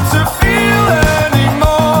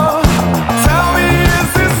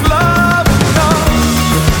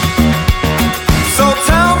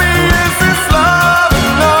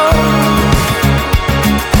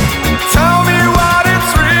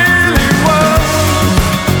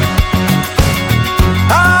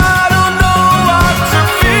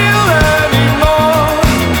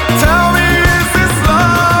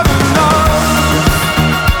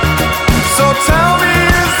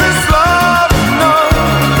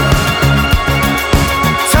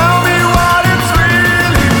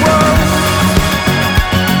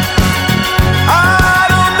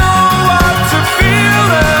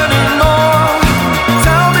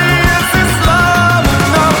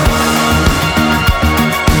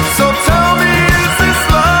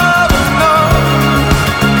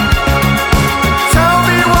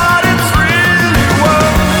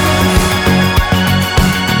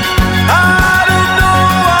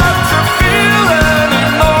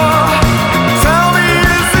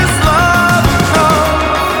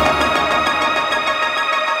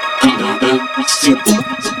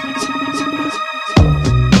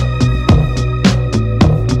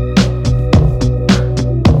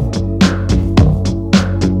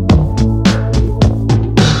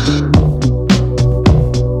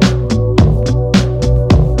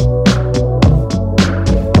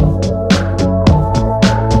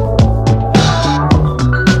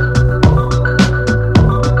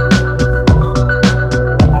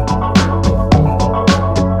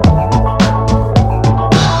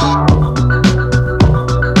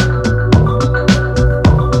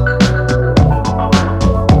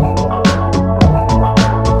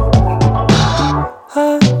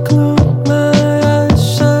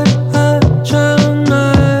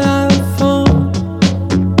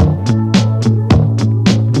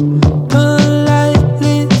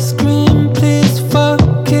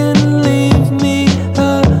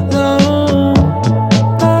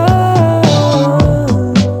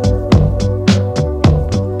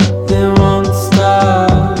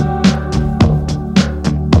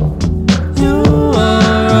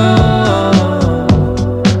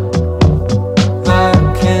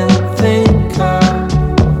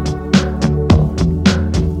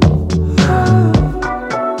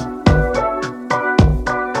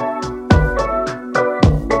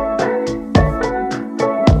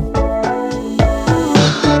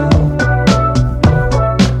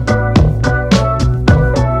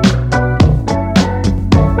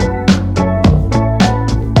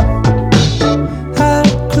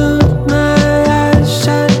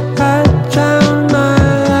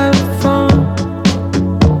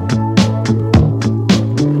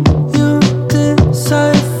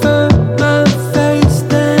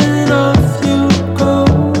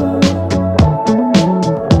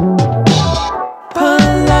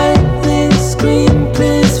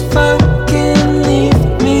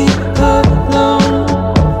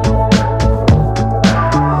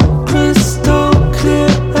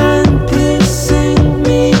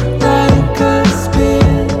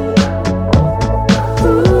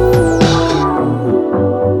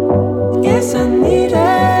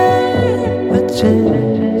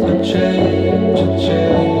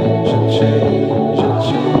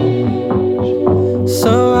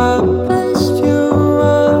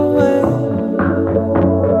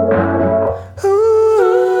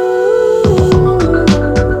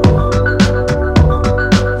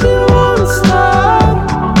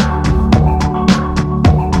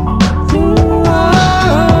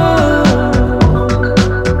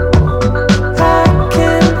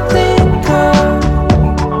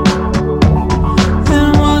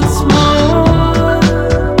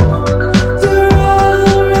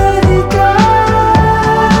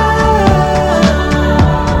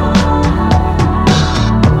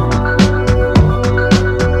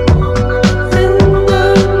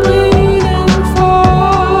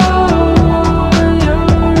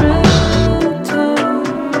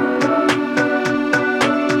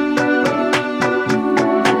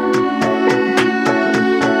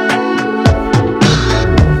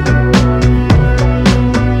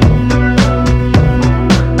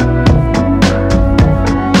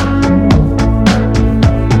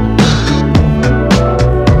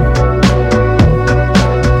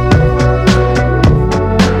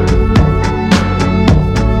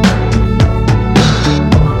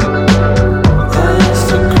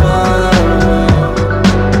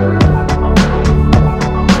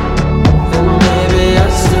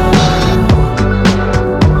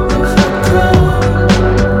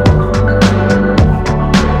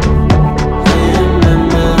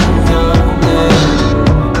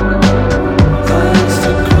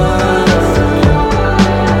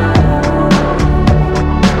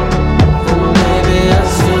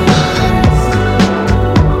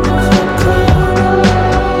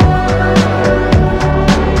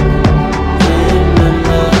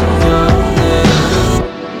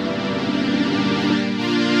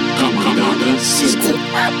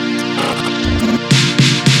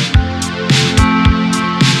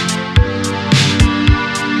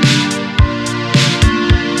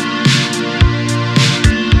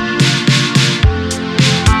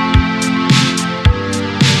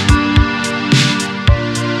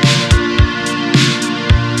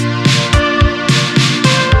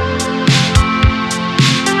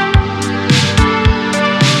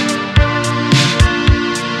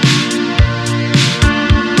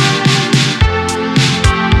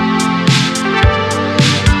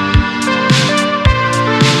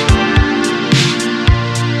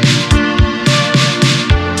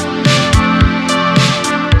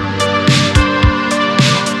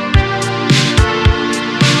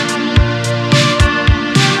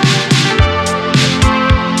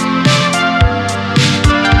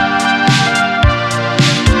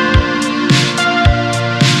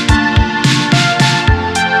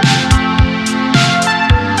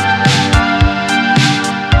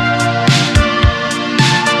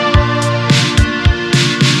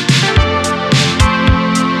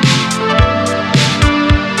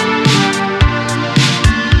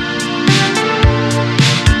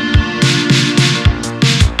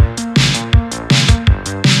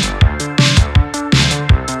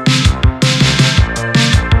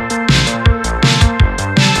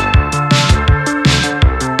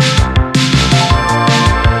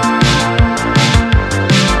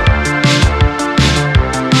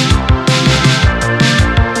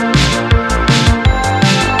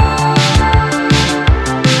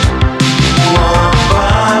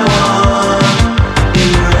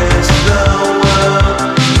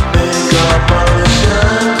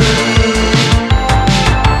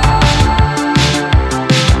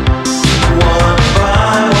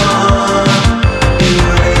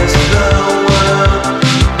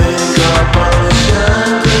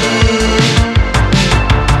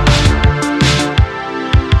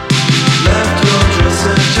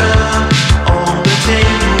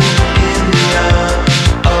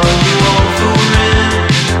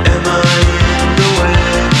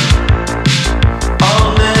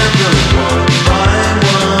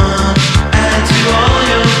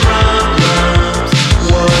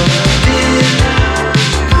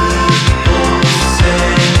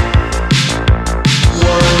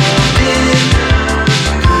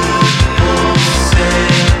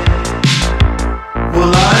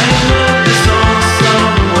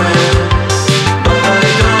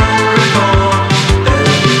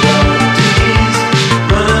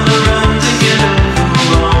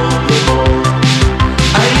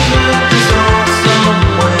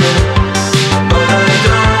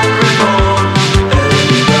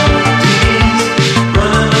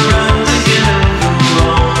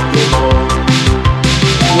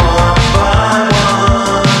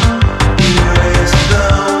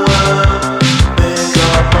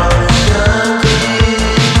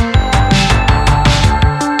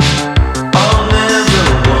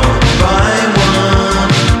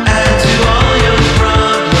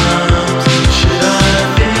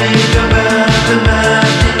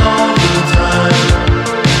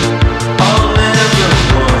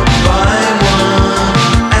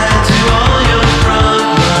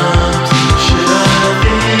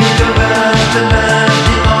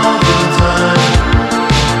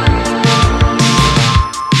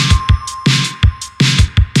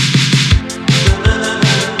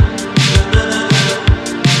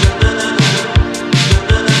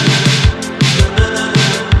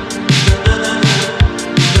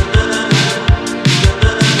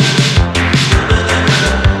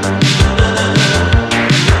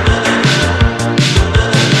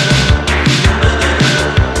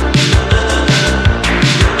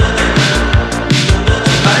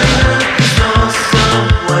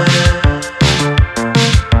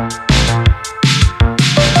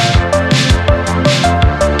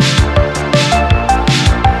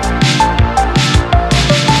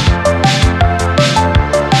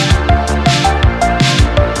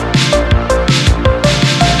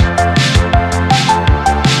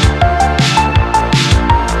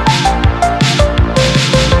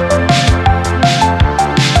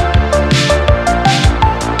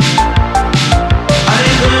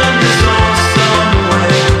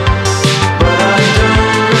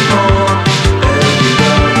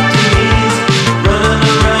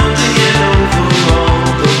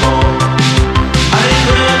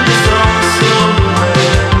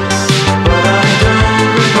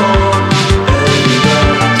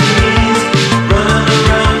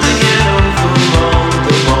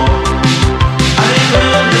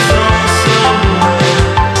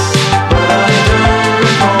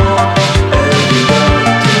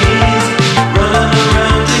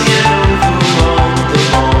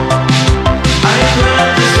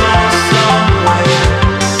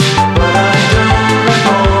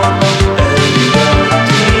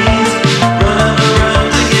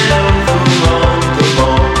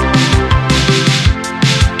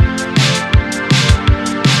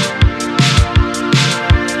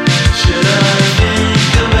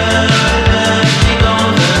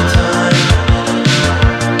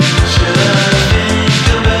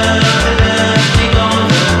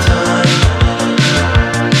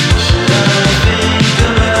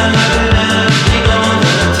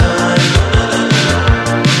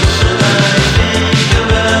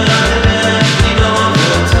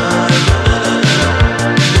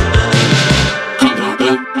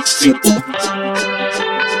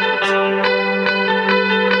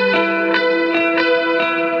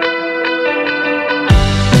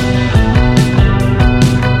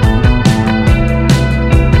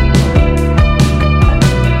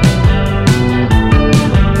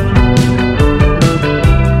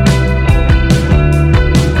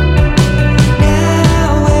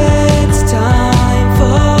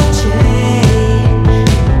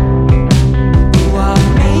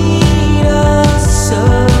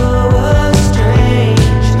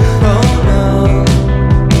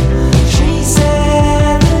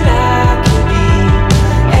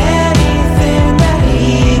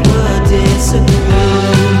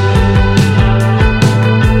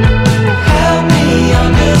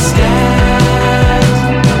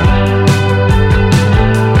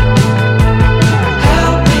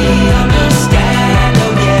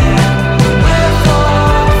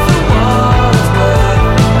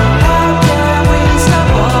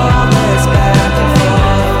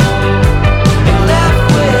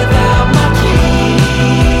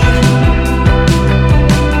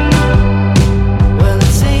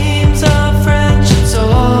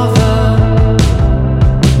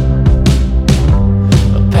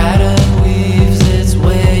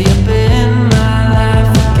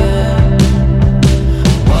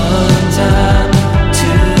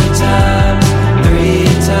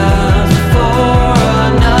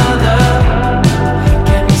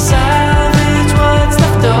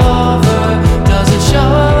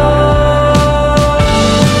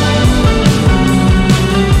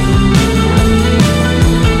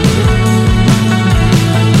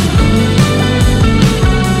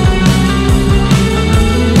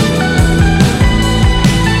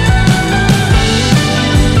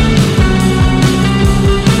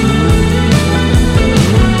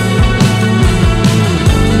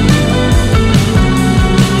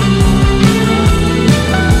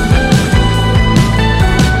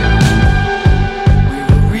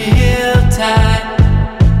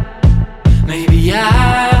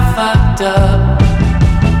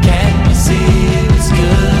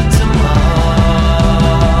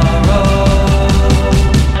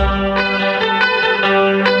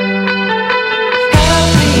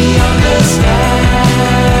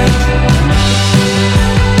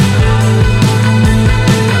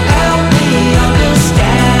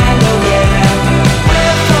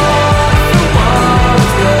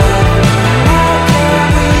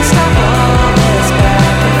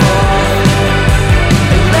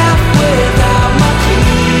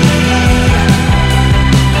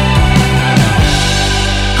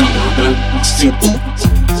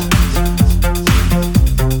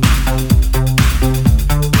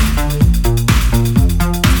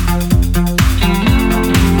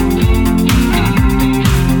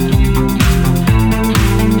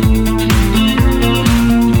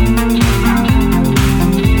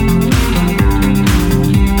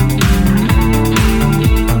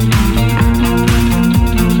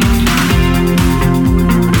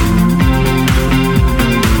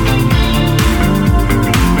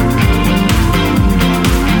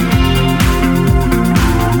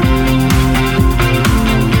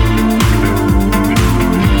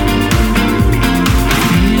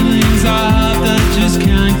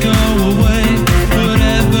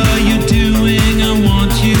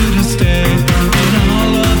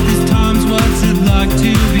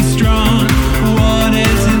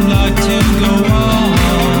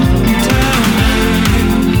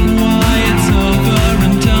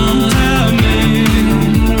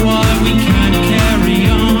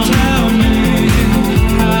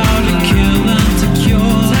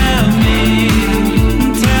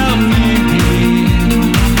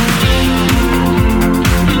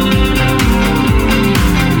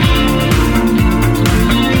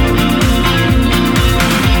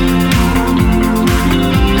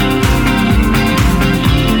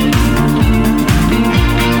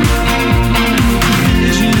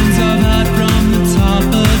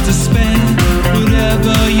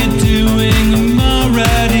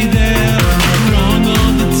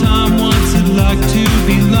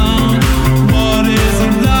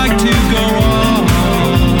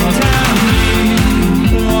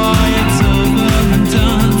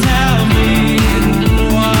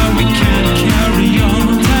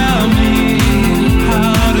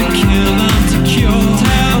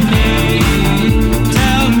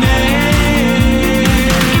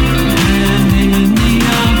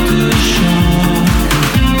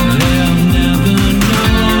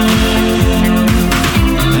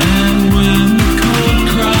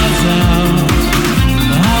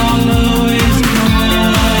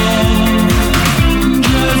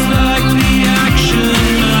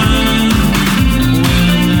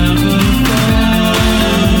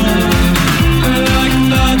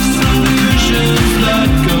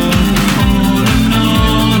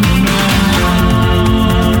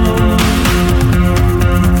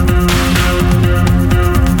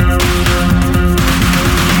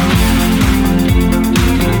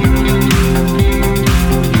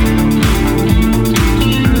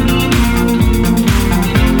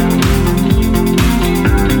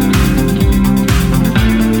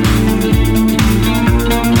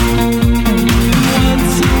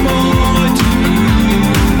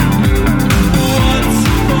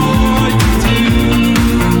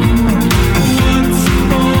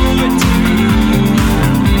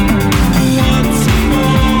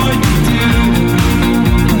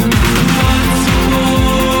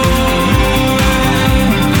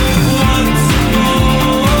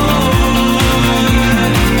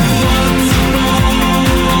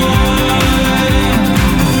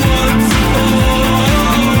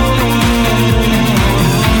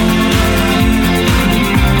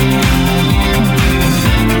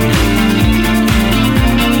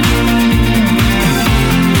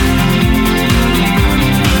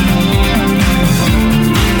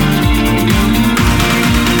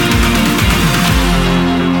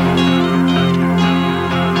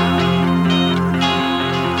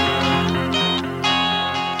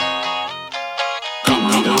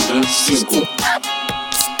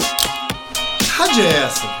novidade é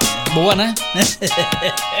essa? Boa, né?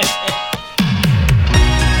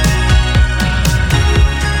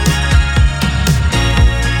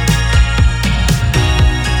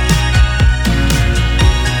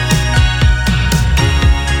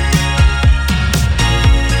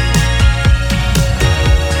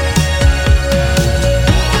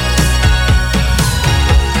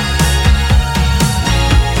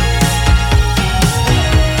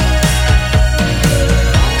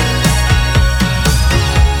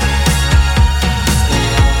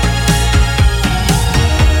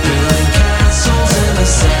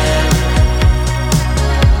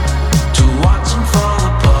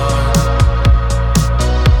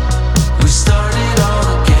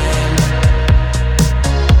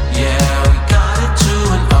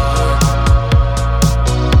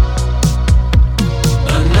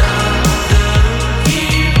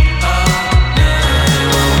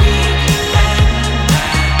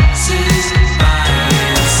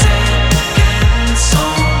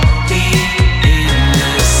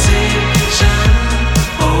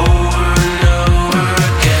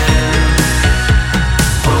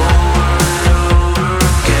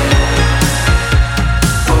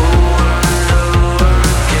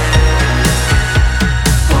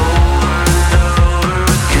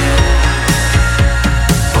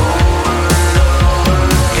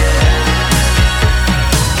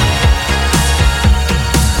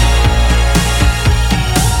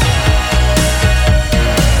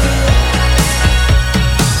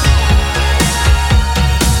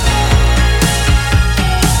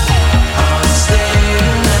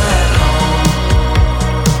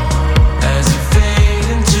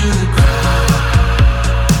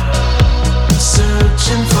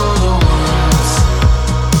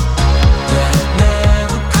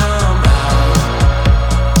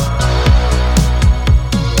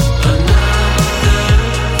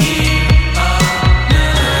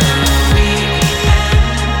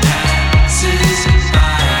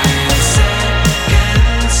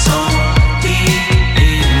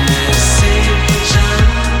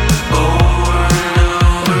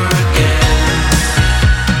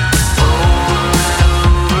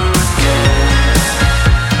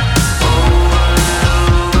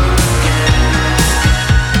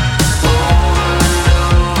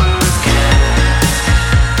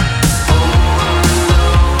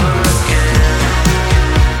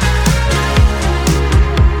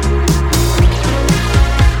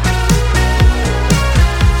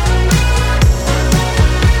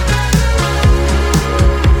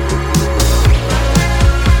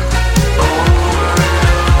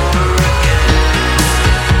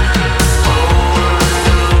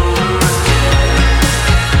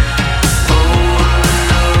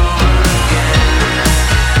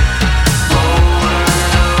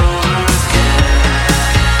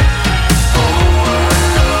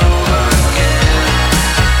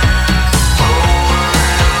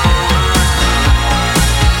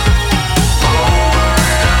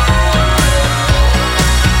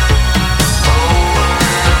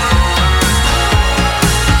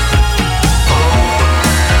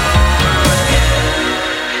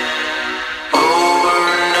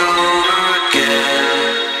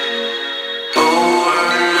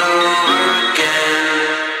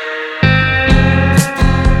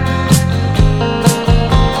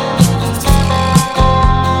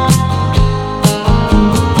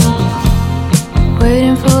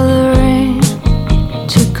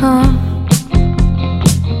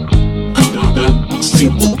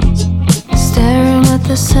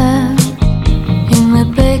 the sand in the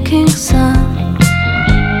baking sun.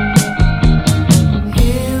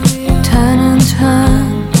 Turn and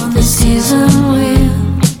turn the season wheel,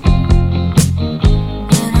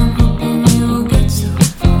 and I'm hoping you will get some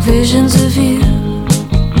visions of you.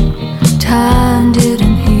 Time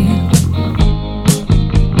didn't heal.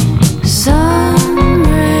 Sun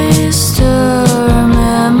rays stir a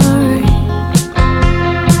memory.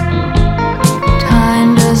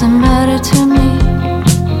 Time doesn't matter to me.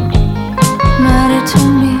 Matter to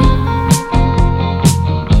me.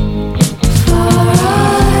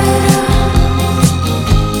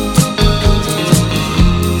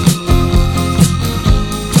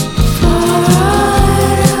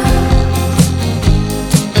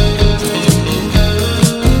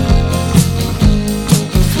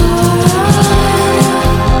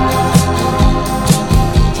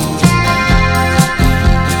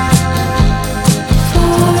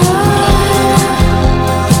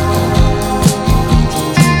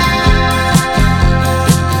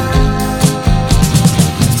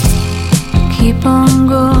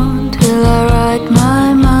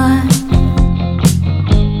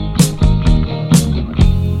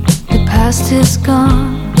 past is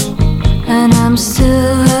gone, and I'm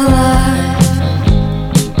still alive.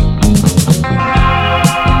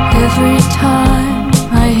 Every time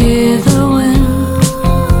I hear the wind,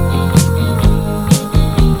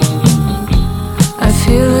 I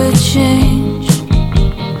feel a change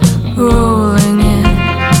rolling in.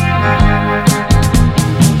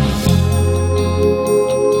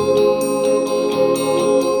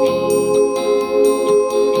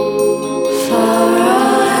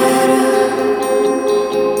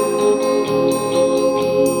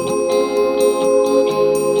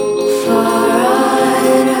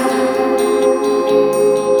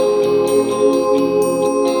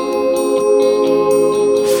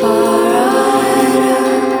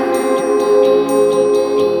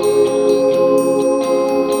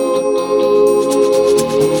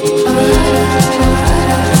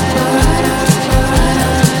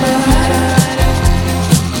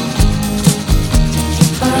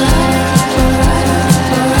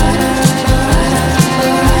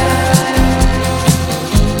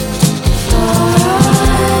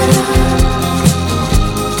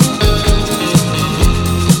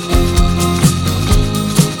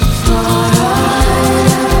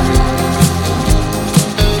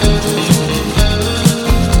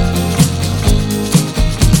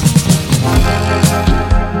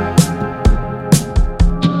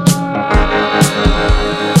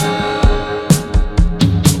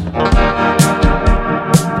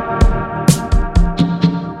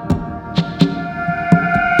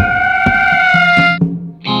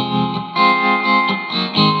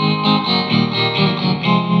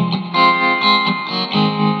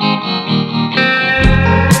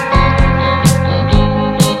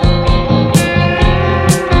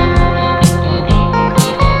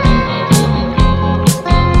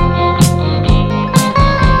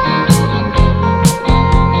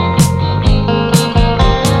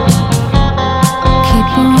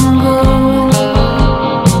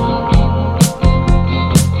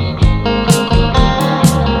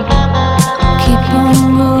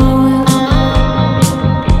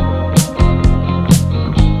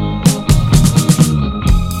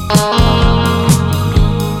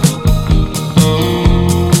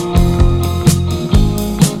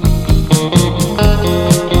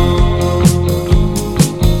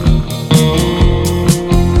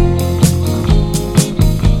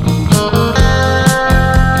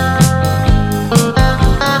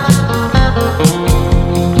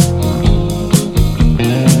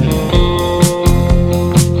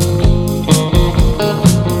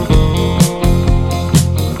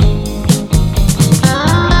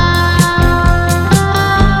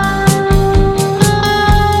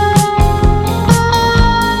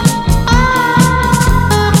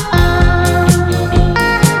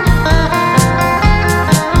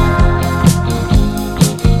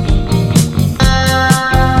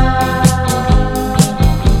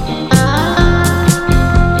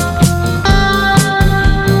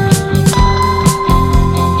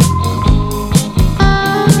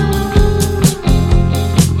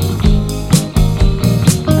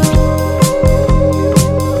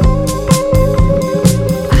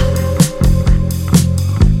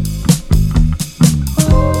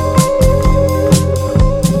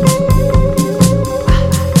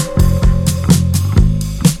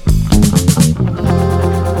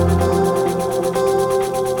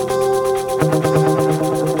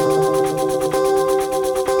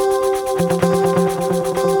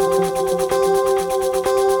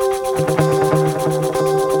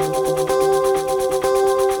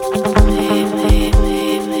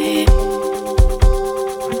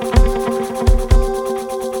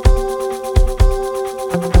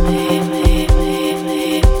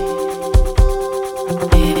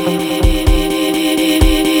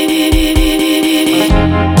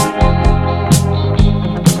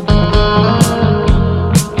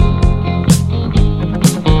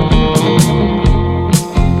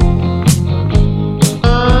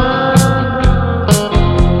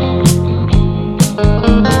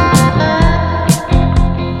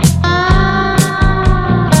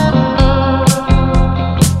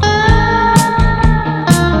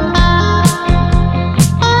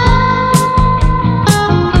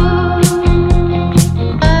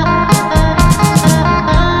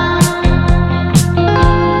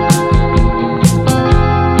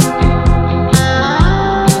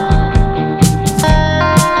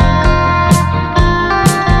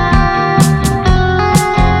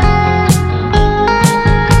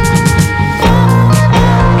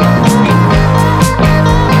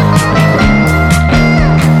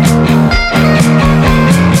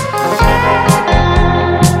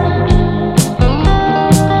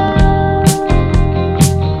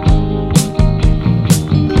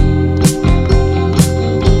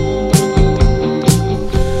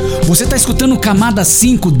 Você tá escutando o Camada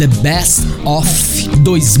 5 The Best of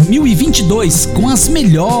 2022 com as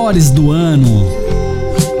melhores do ano.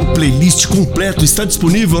 O playlist completo está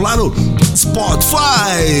disponível lá no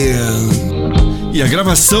Spotify e a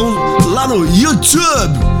gravação lá no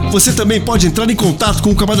YouTube. Você também pode entrar em contato com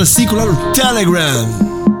o Camada 5 lá no Telegram.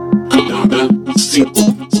 Camada 5.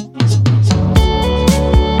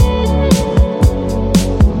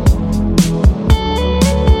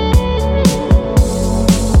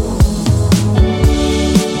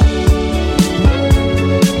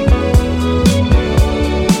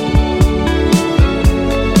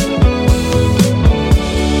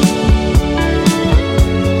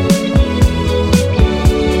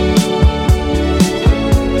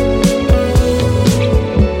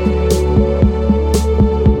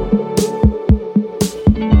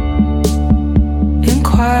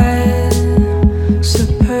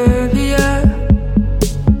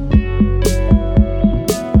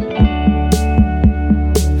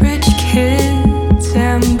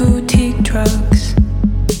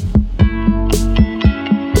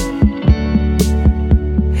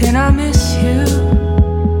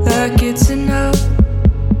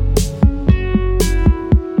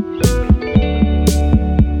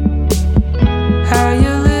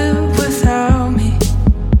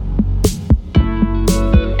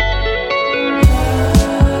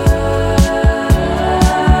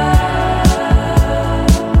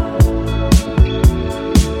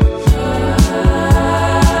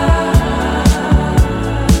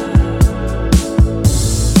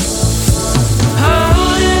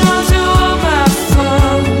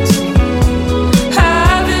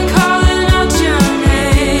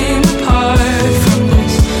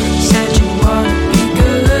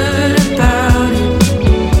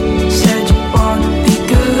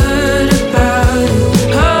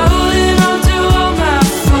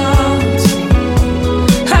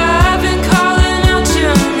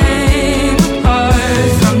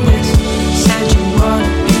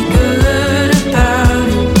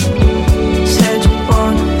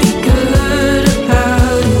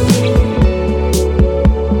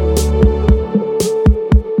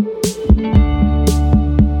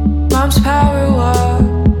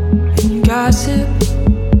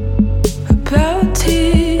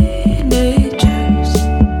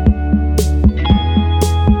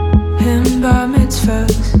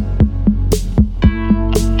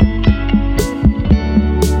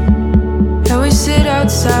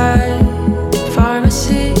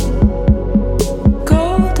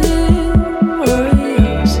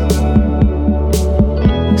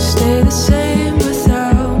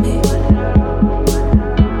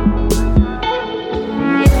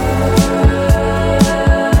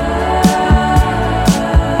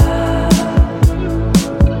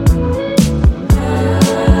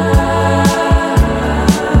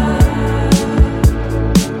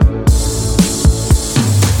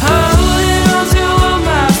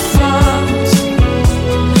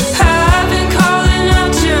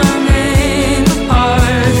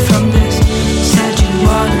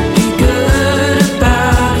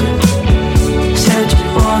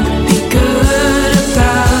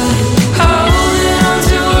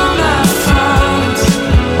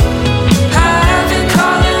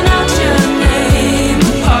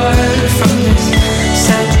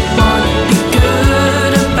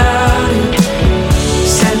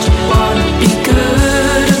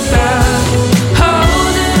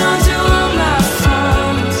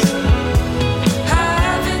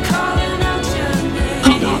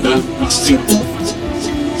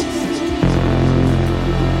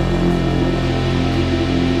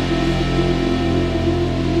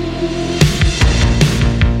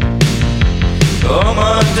 All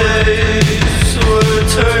my days were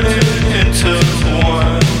turning into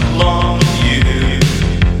one long year.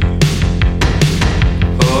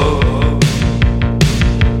 Oh,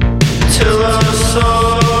 till I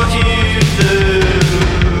saw you there,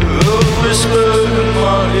 a whisper in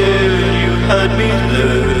my ear. You had me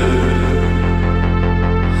there,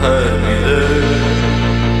 had me there.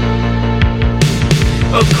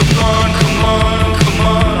 Oh, come on, come on, come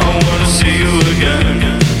on, I wanna see you again.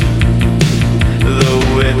 The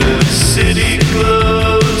way the city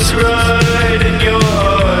glows right in your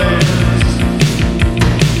eyes.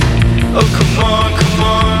 Oh, come on, come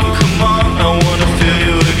on, come on, I wanna feel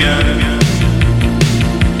you again.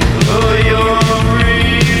 Oh, you're a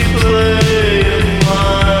replay in my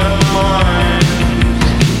mind.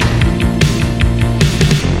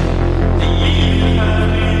 You had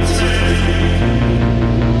me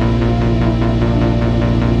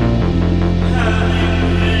having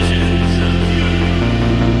visions of you.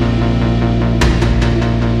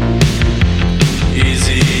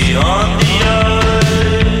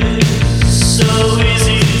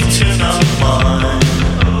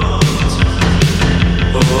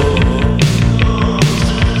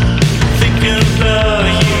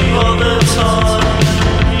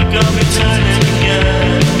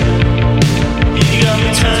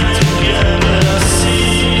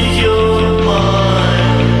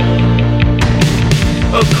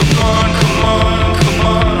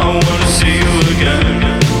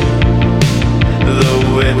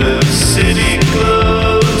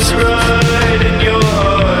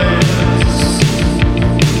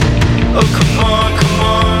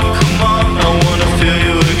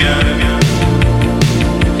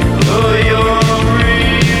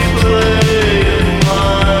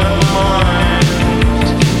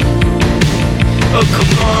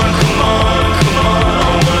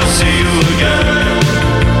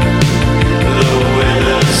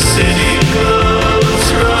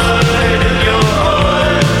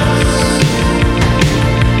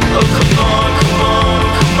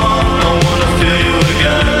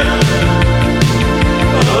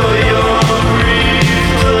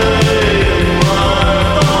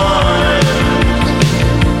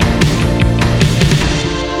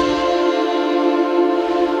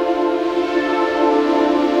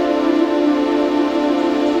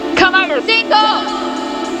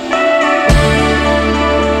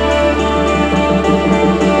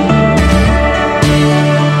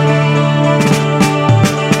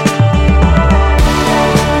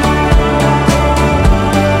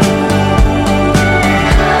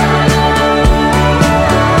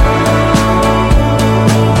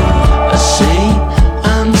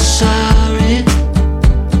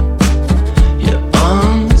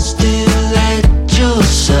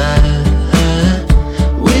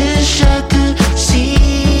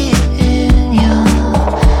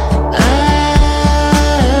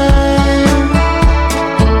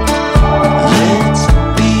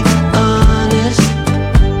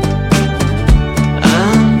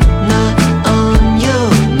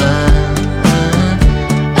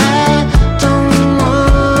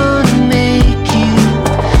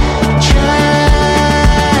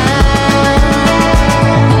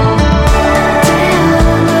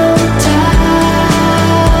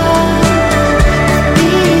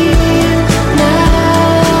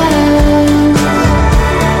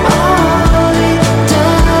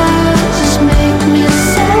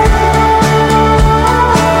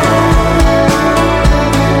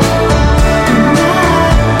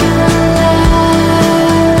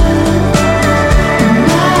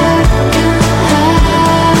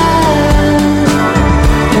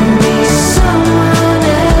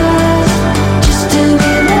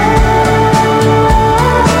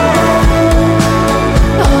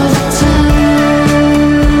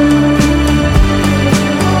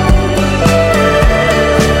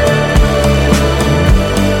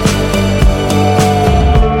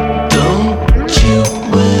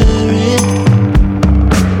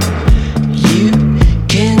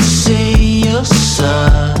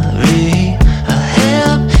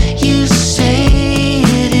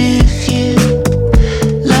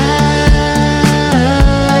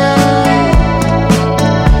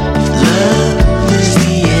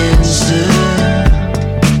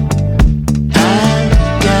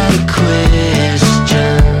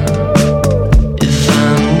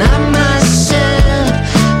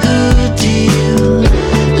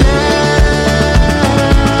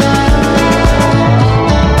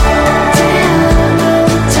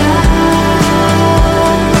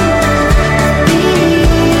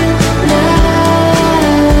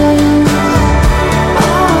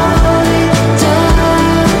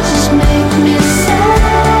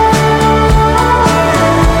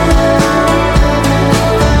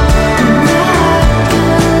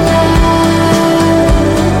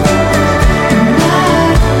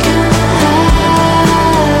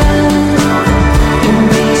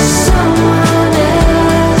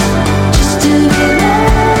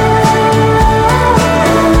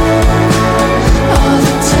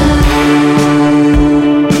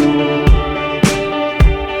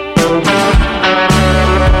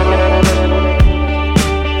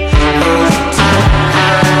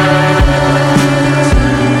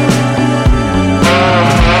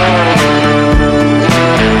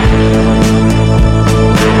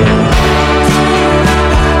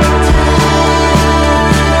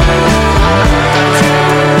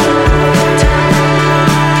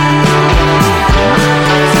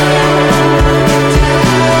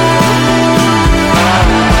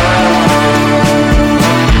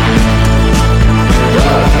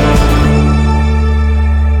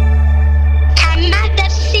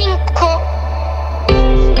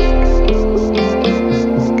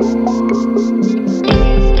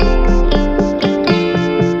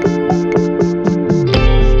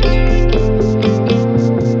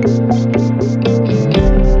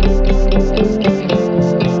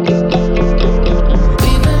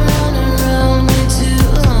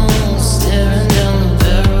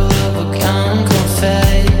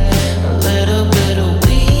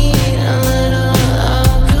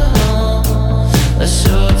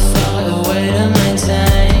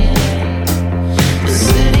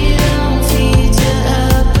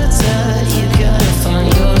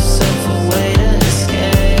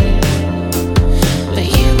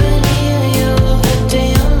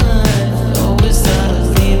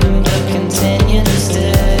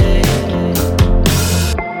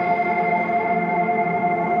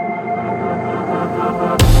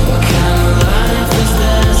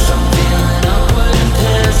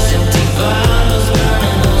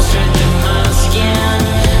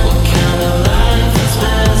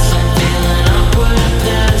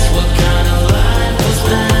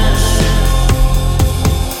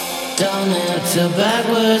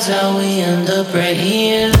 how we end up right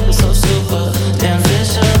here. So super damn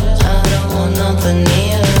fisher. I don't want nothing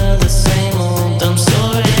near the same old dumb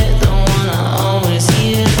story. The one I always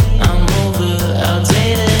hear. I'm over,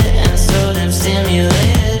 outdated, and so damn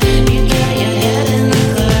stimulated. You got your head in the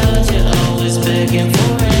clouds. You're always begging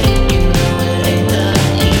for it. You know it ain't that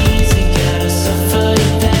easy. Gotta suffer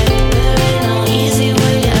your pain. There ain't no easy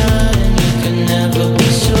way out, and you can never be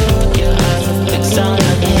sure. Your eyes are fixed on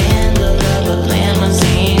the handle of a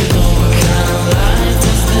limousine. What kind of life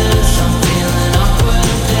is this? I'm feeling awkward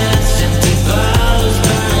and past empty bottles.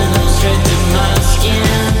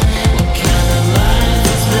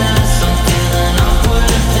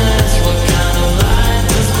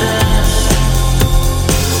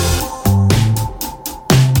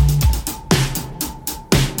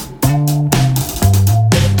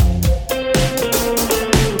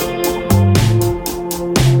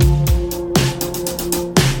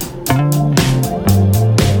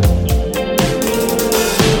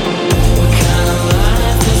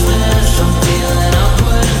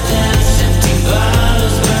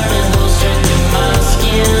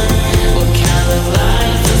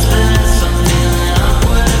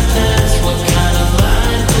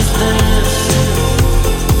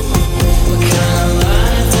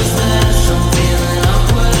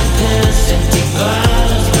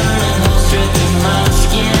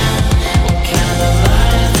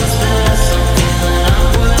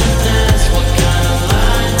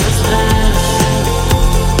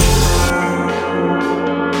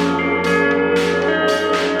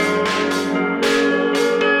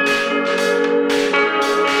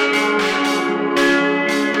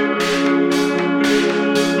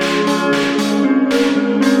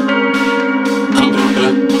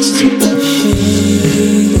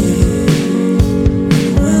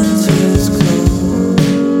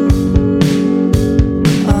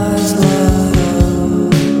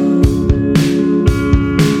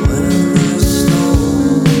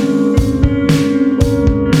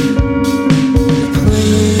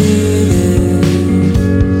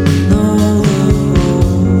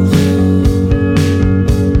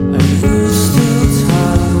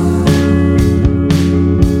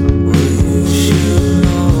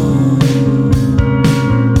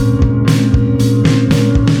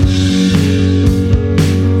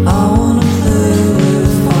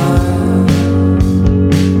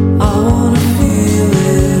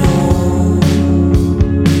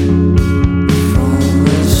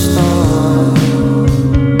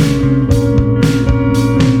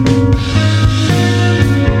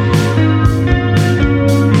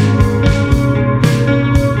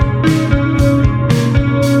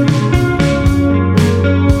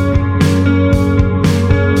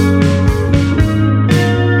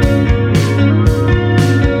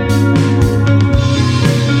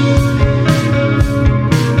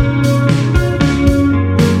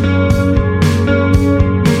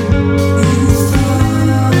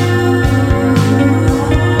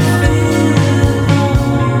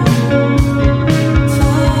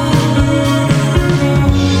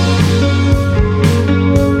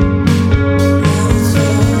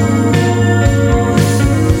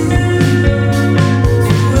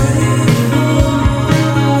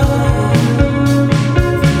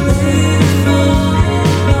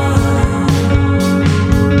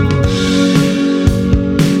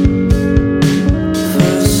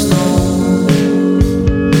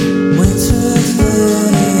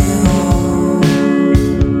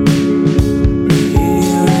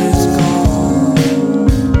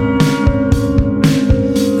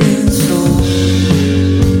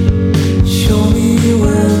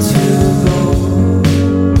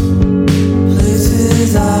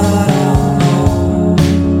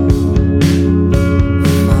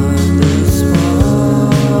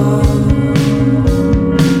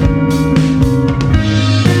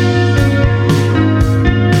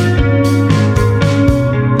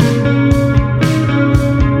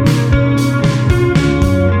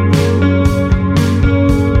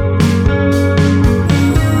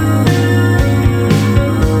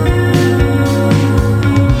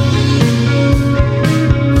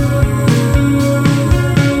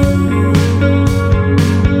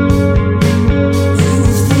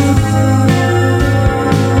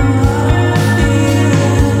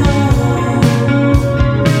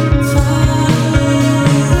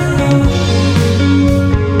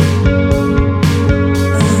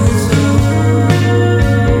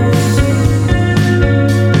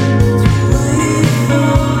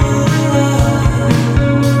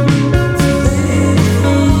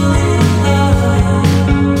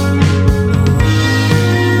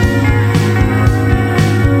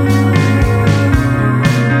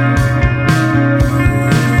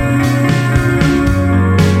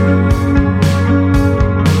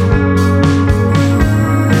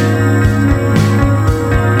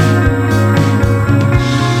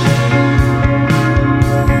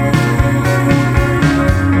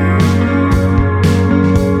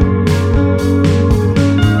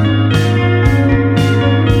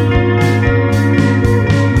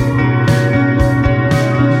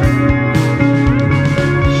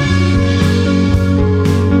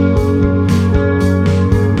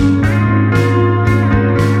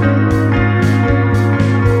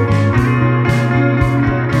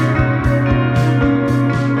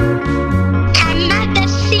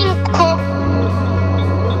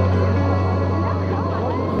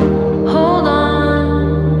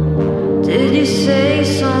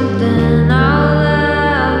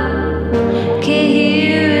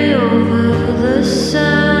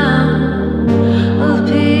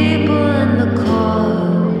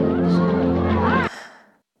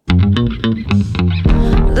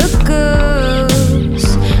 The girls,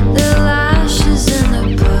 their lashes and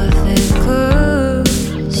their perfect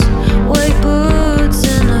curves, white boots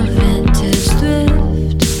and a vintage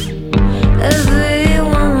thrift.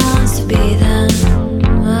 Everyone wants to be them.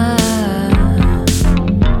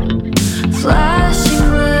 Flashing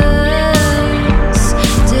lights,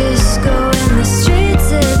 disco in the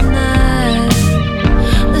streets at night.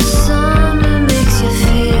 The summer makes you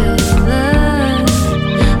feel alive,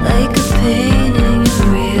 like a painting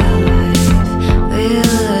in real life.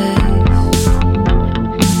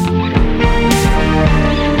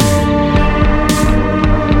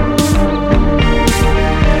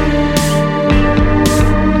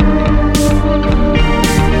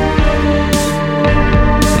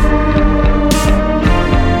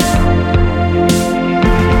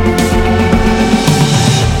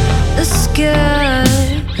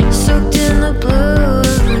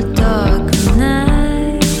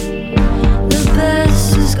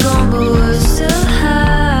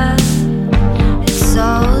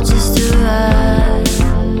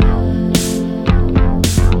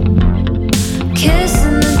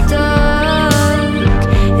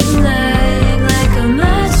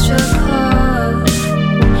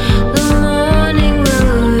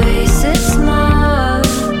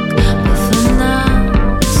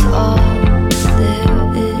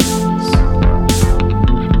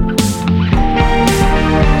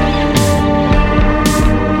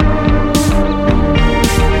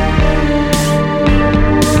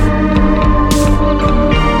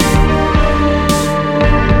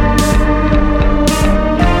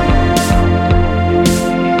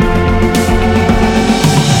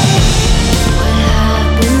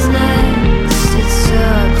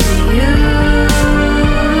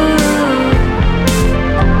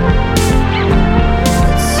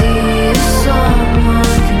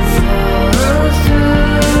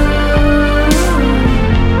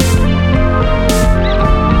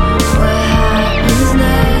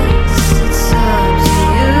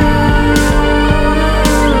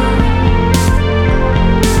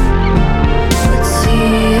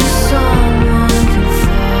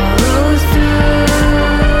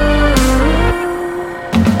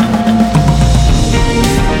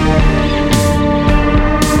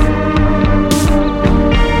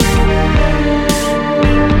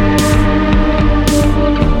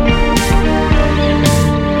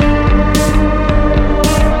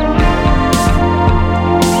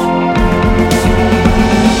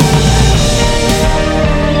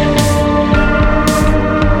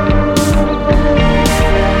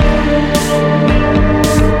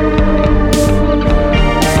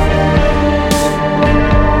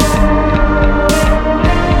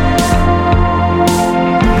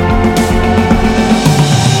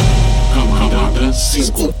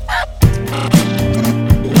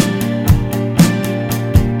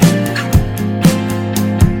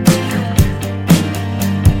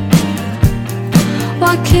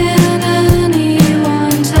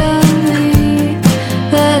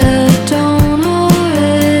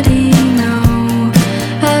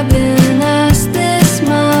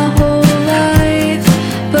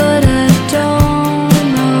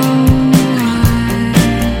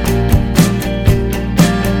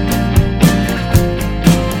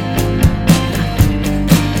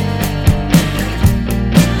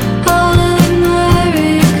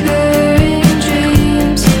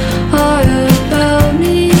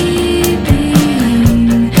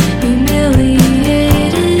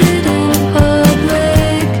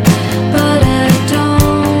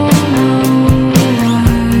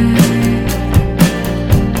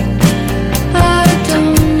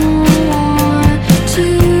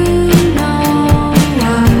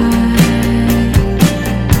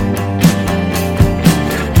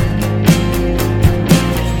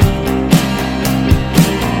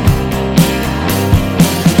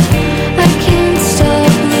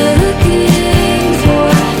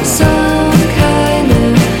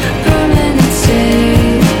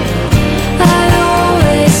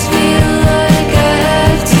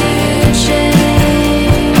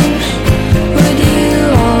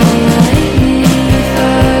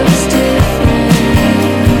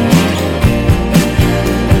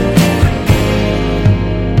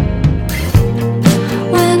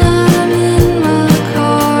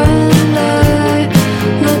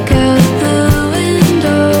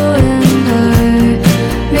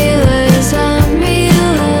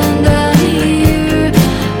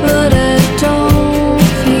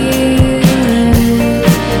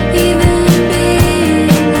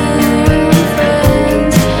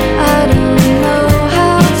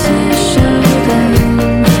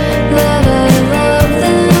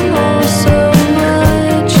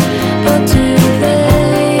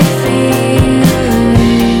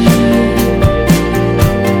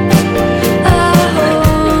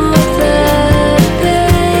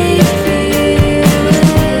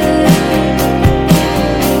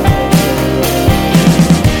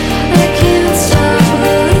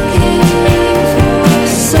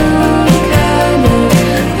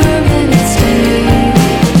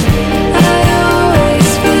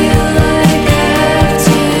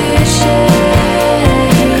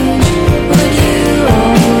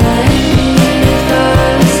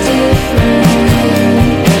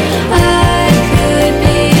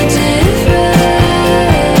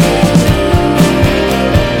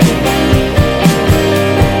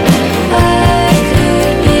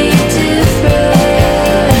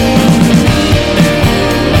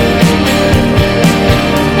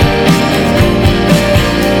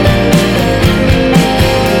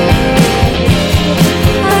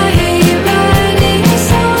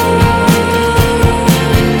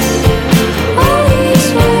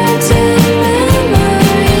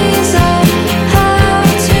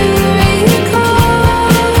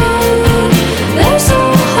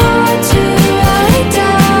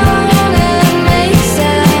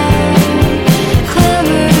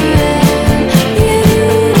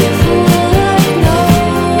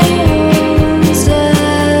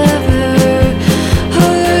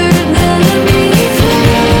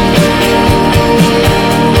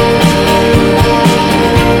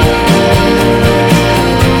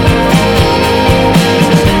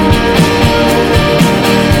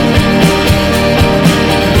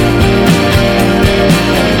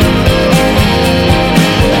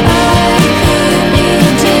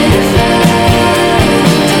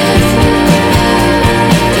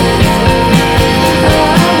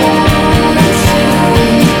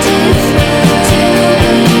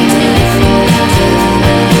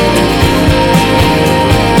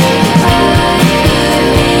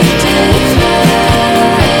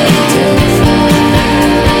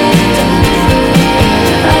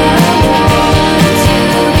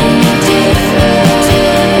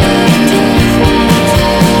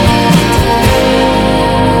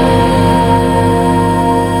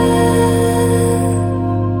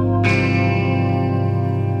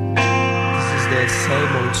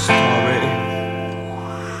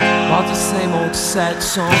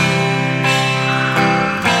 song.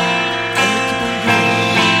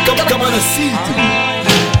 Camada 5.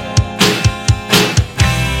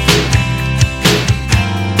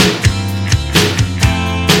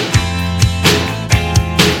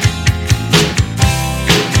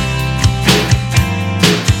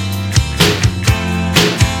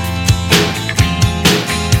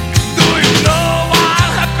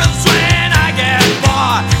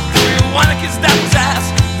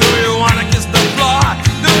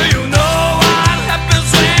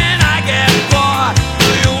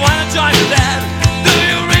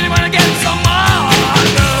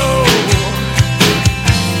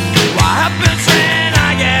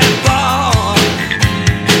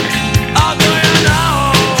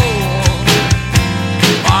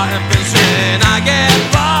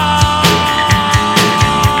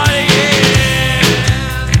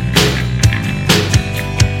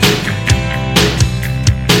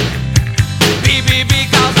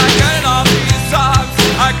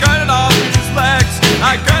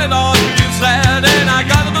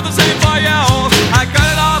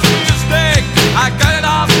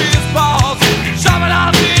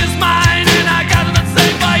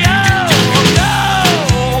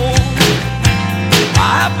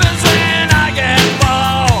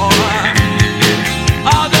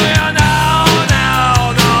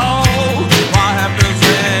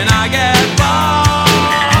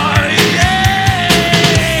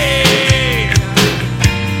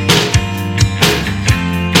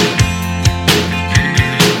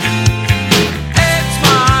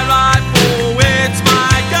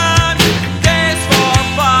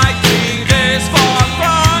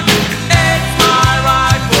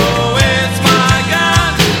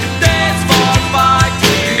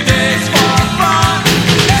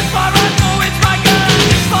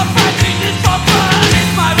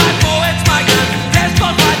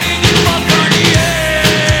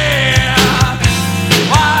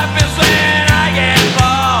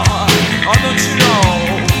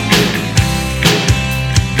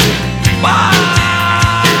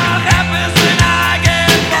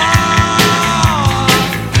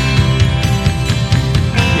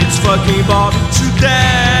 fucking boring to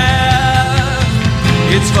death.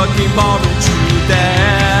 It's fucking boring to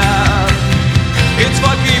death. It's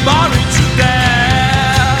fucking boring to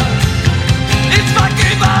death. It's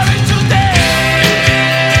fucking boring to death.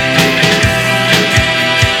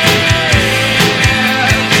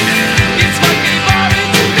 It's fucking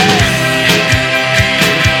boring to death.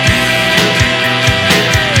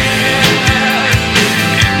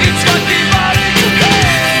 It's fucking boring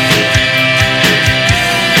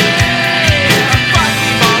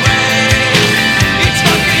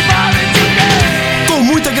to death. Com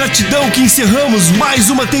muita gratidão que encerramos mais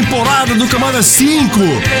uma temporada do Camada 5.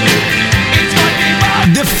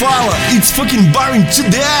 The Fala, It's Fucking Boring to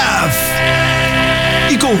Death.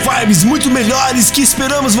 E com vibes muito melhores que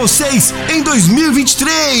esperamos vocês em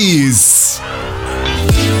 2023.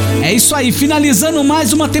 É isso aí, finalizando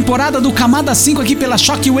mais uma temporada do Camada 5 aqui pela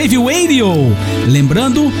Shockwave Radio.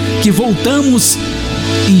 Lembrando que voltamos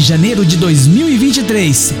em janeiro de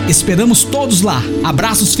 2023. Esperamos todos lá.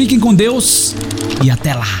 Abraços, fiquem com Deus e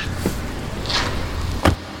até lá.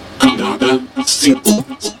 Camada 5.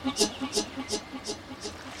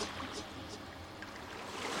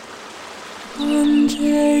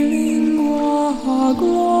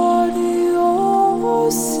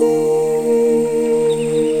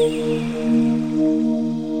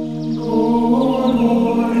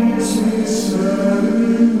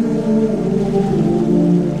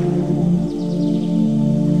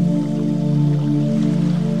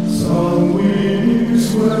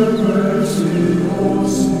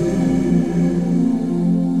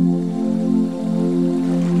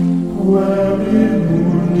 Where in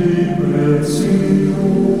mundi prezio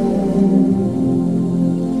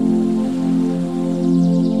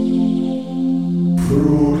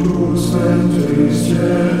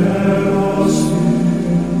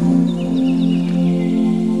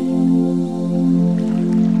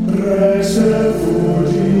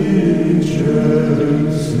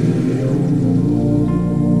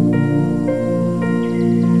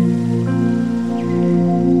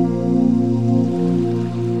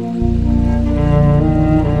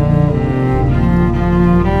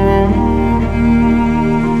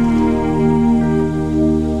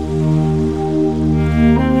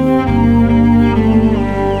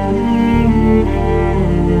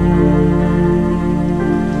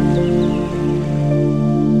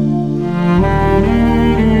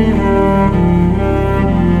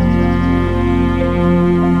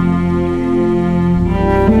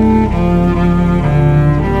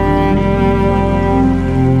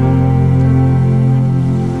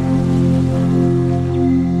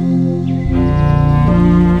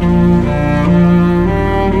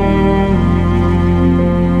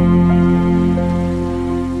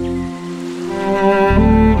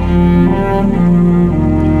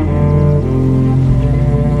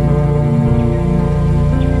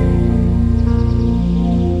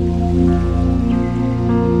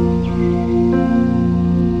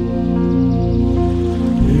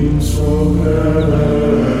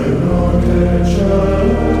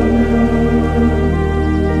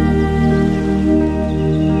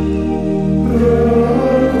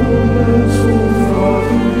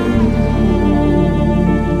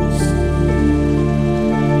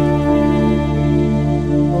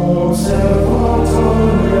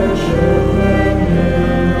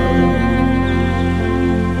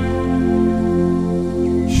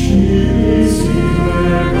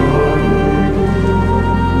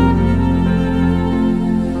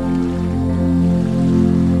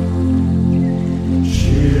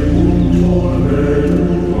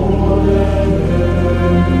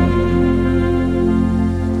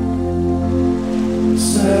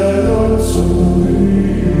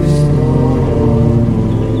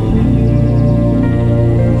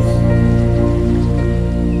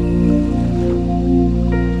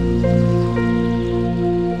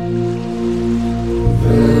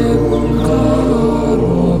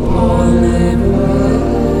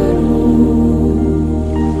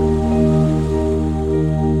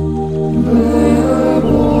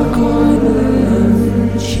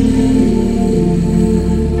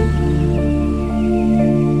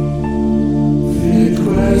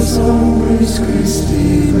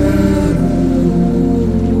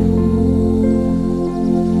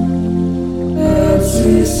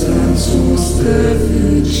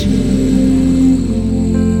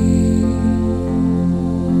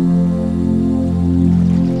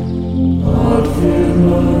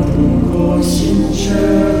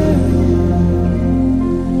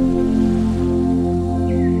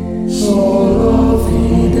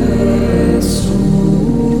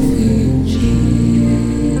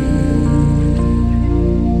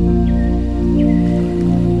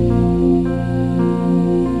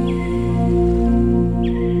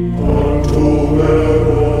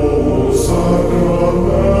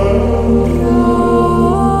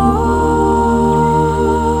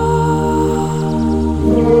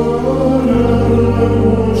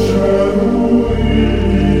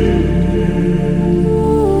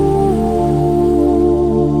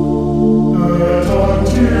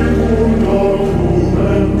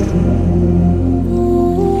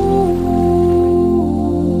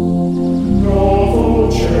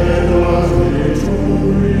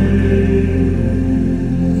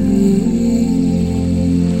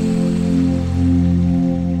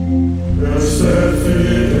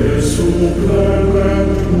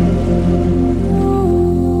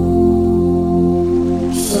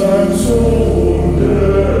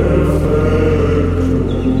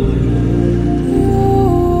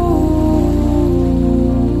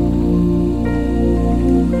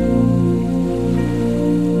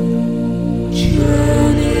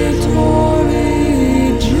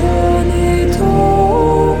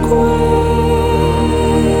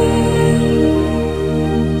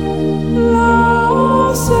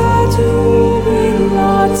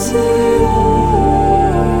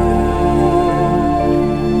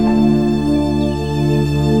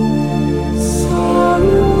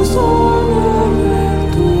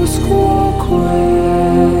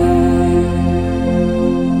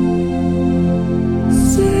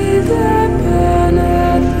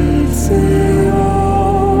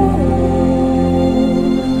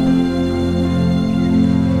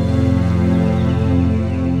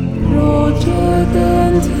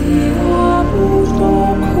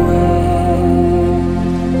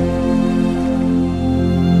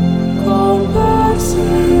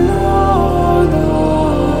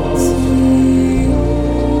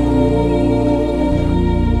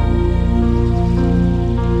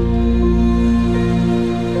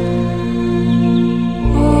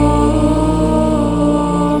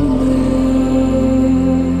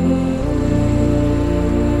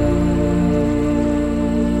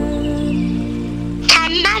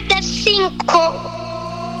Camada 5.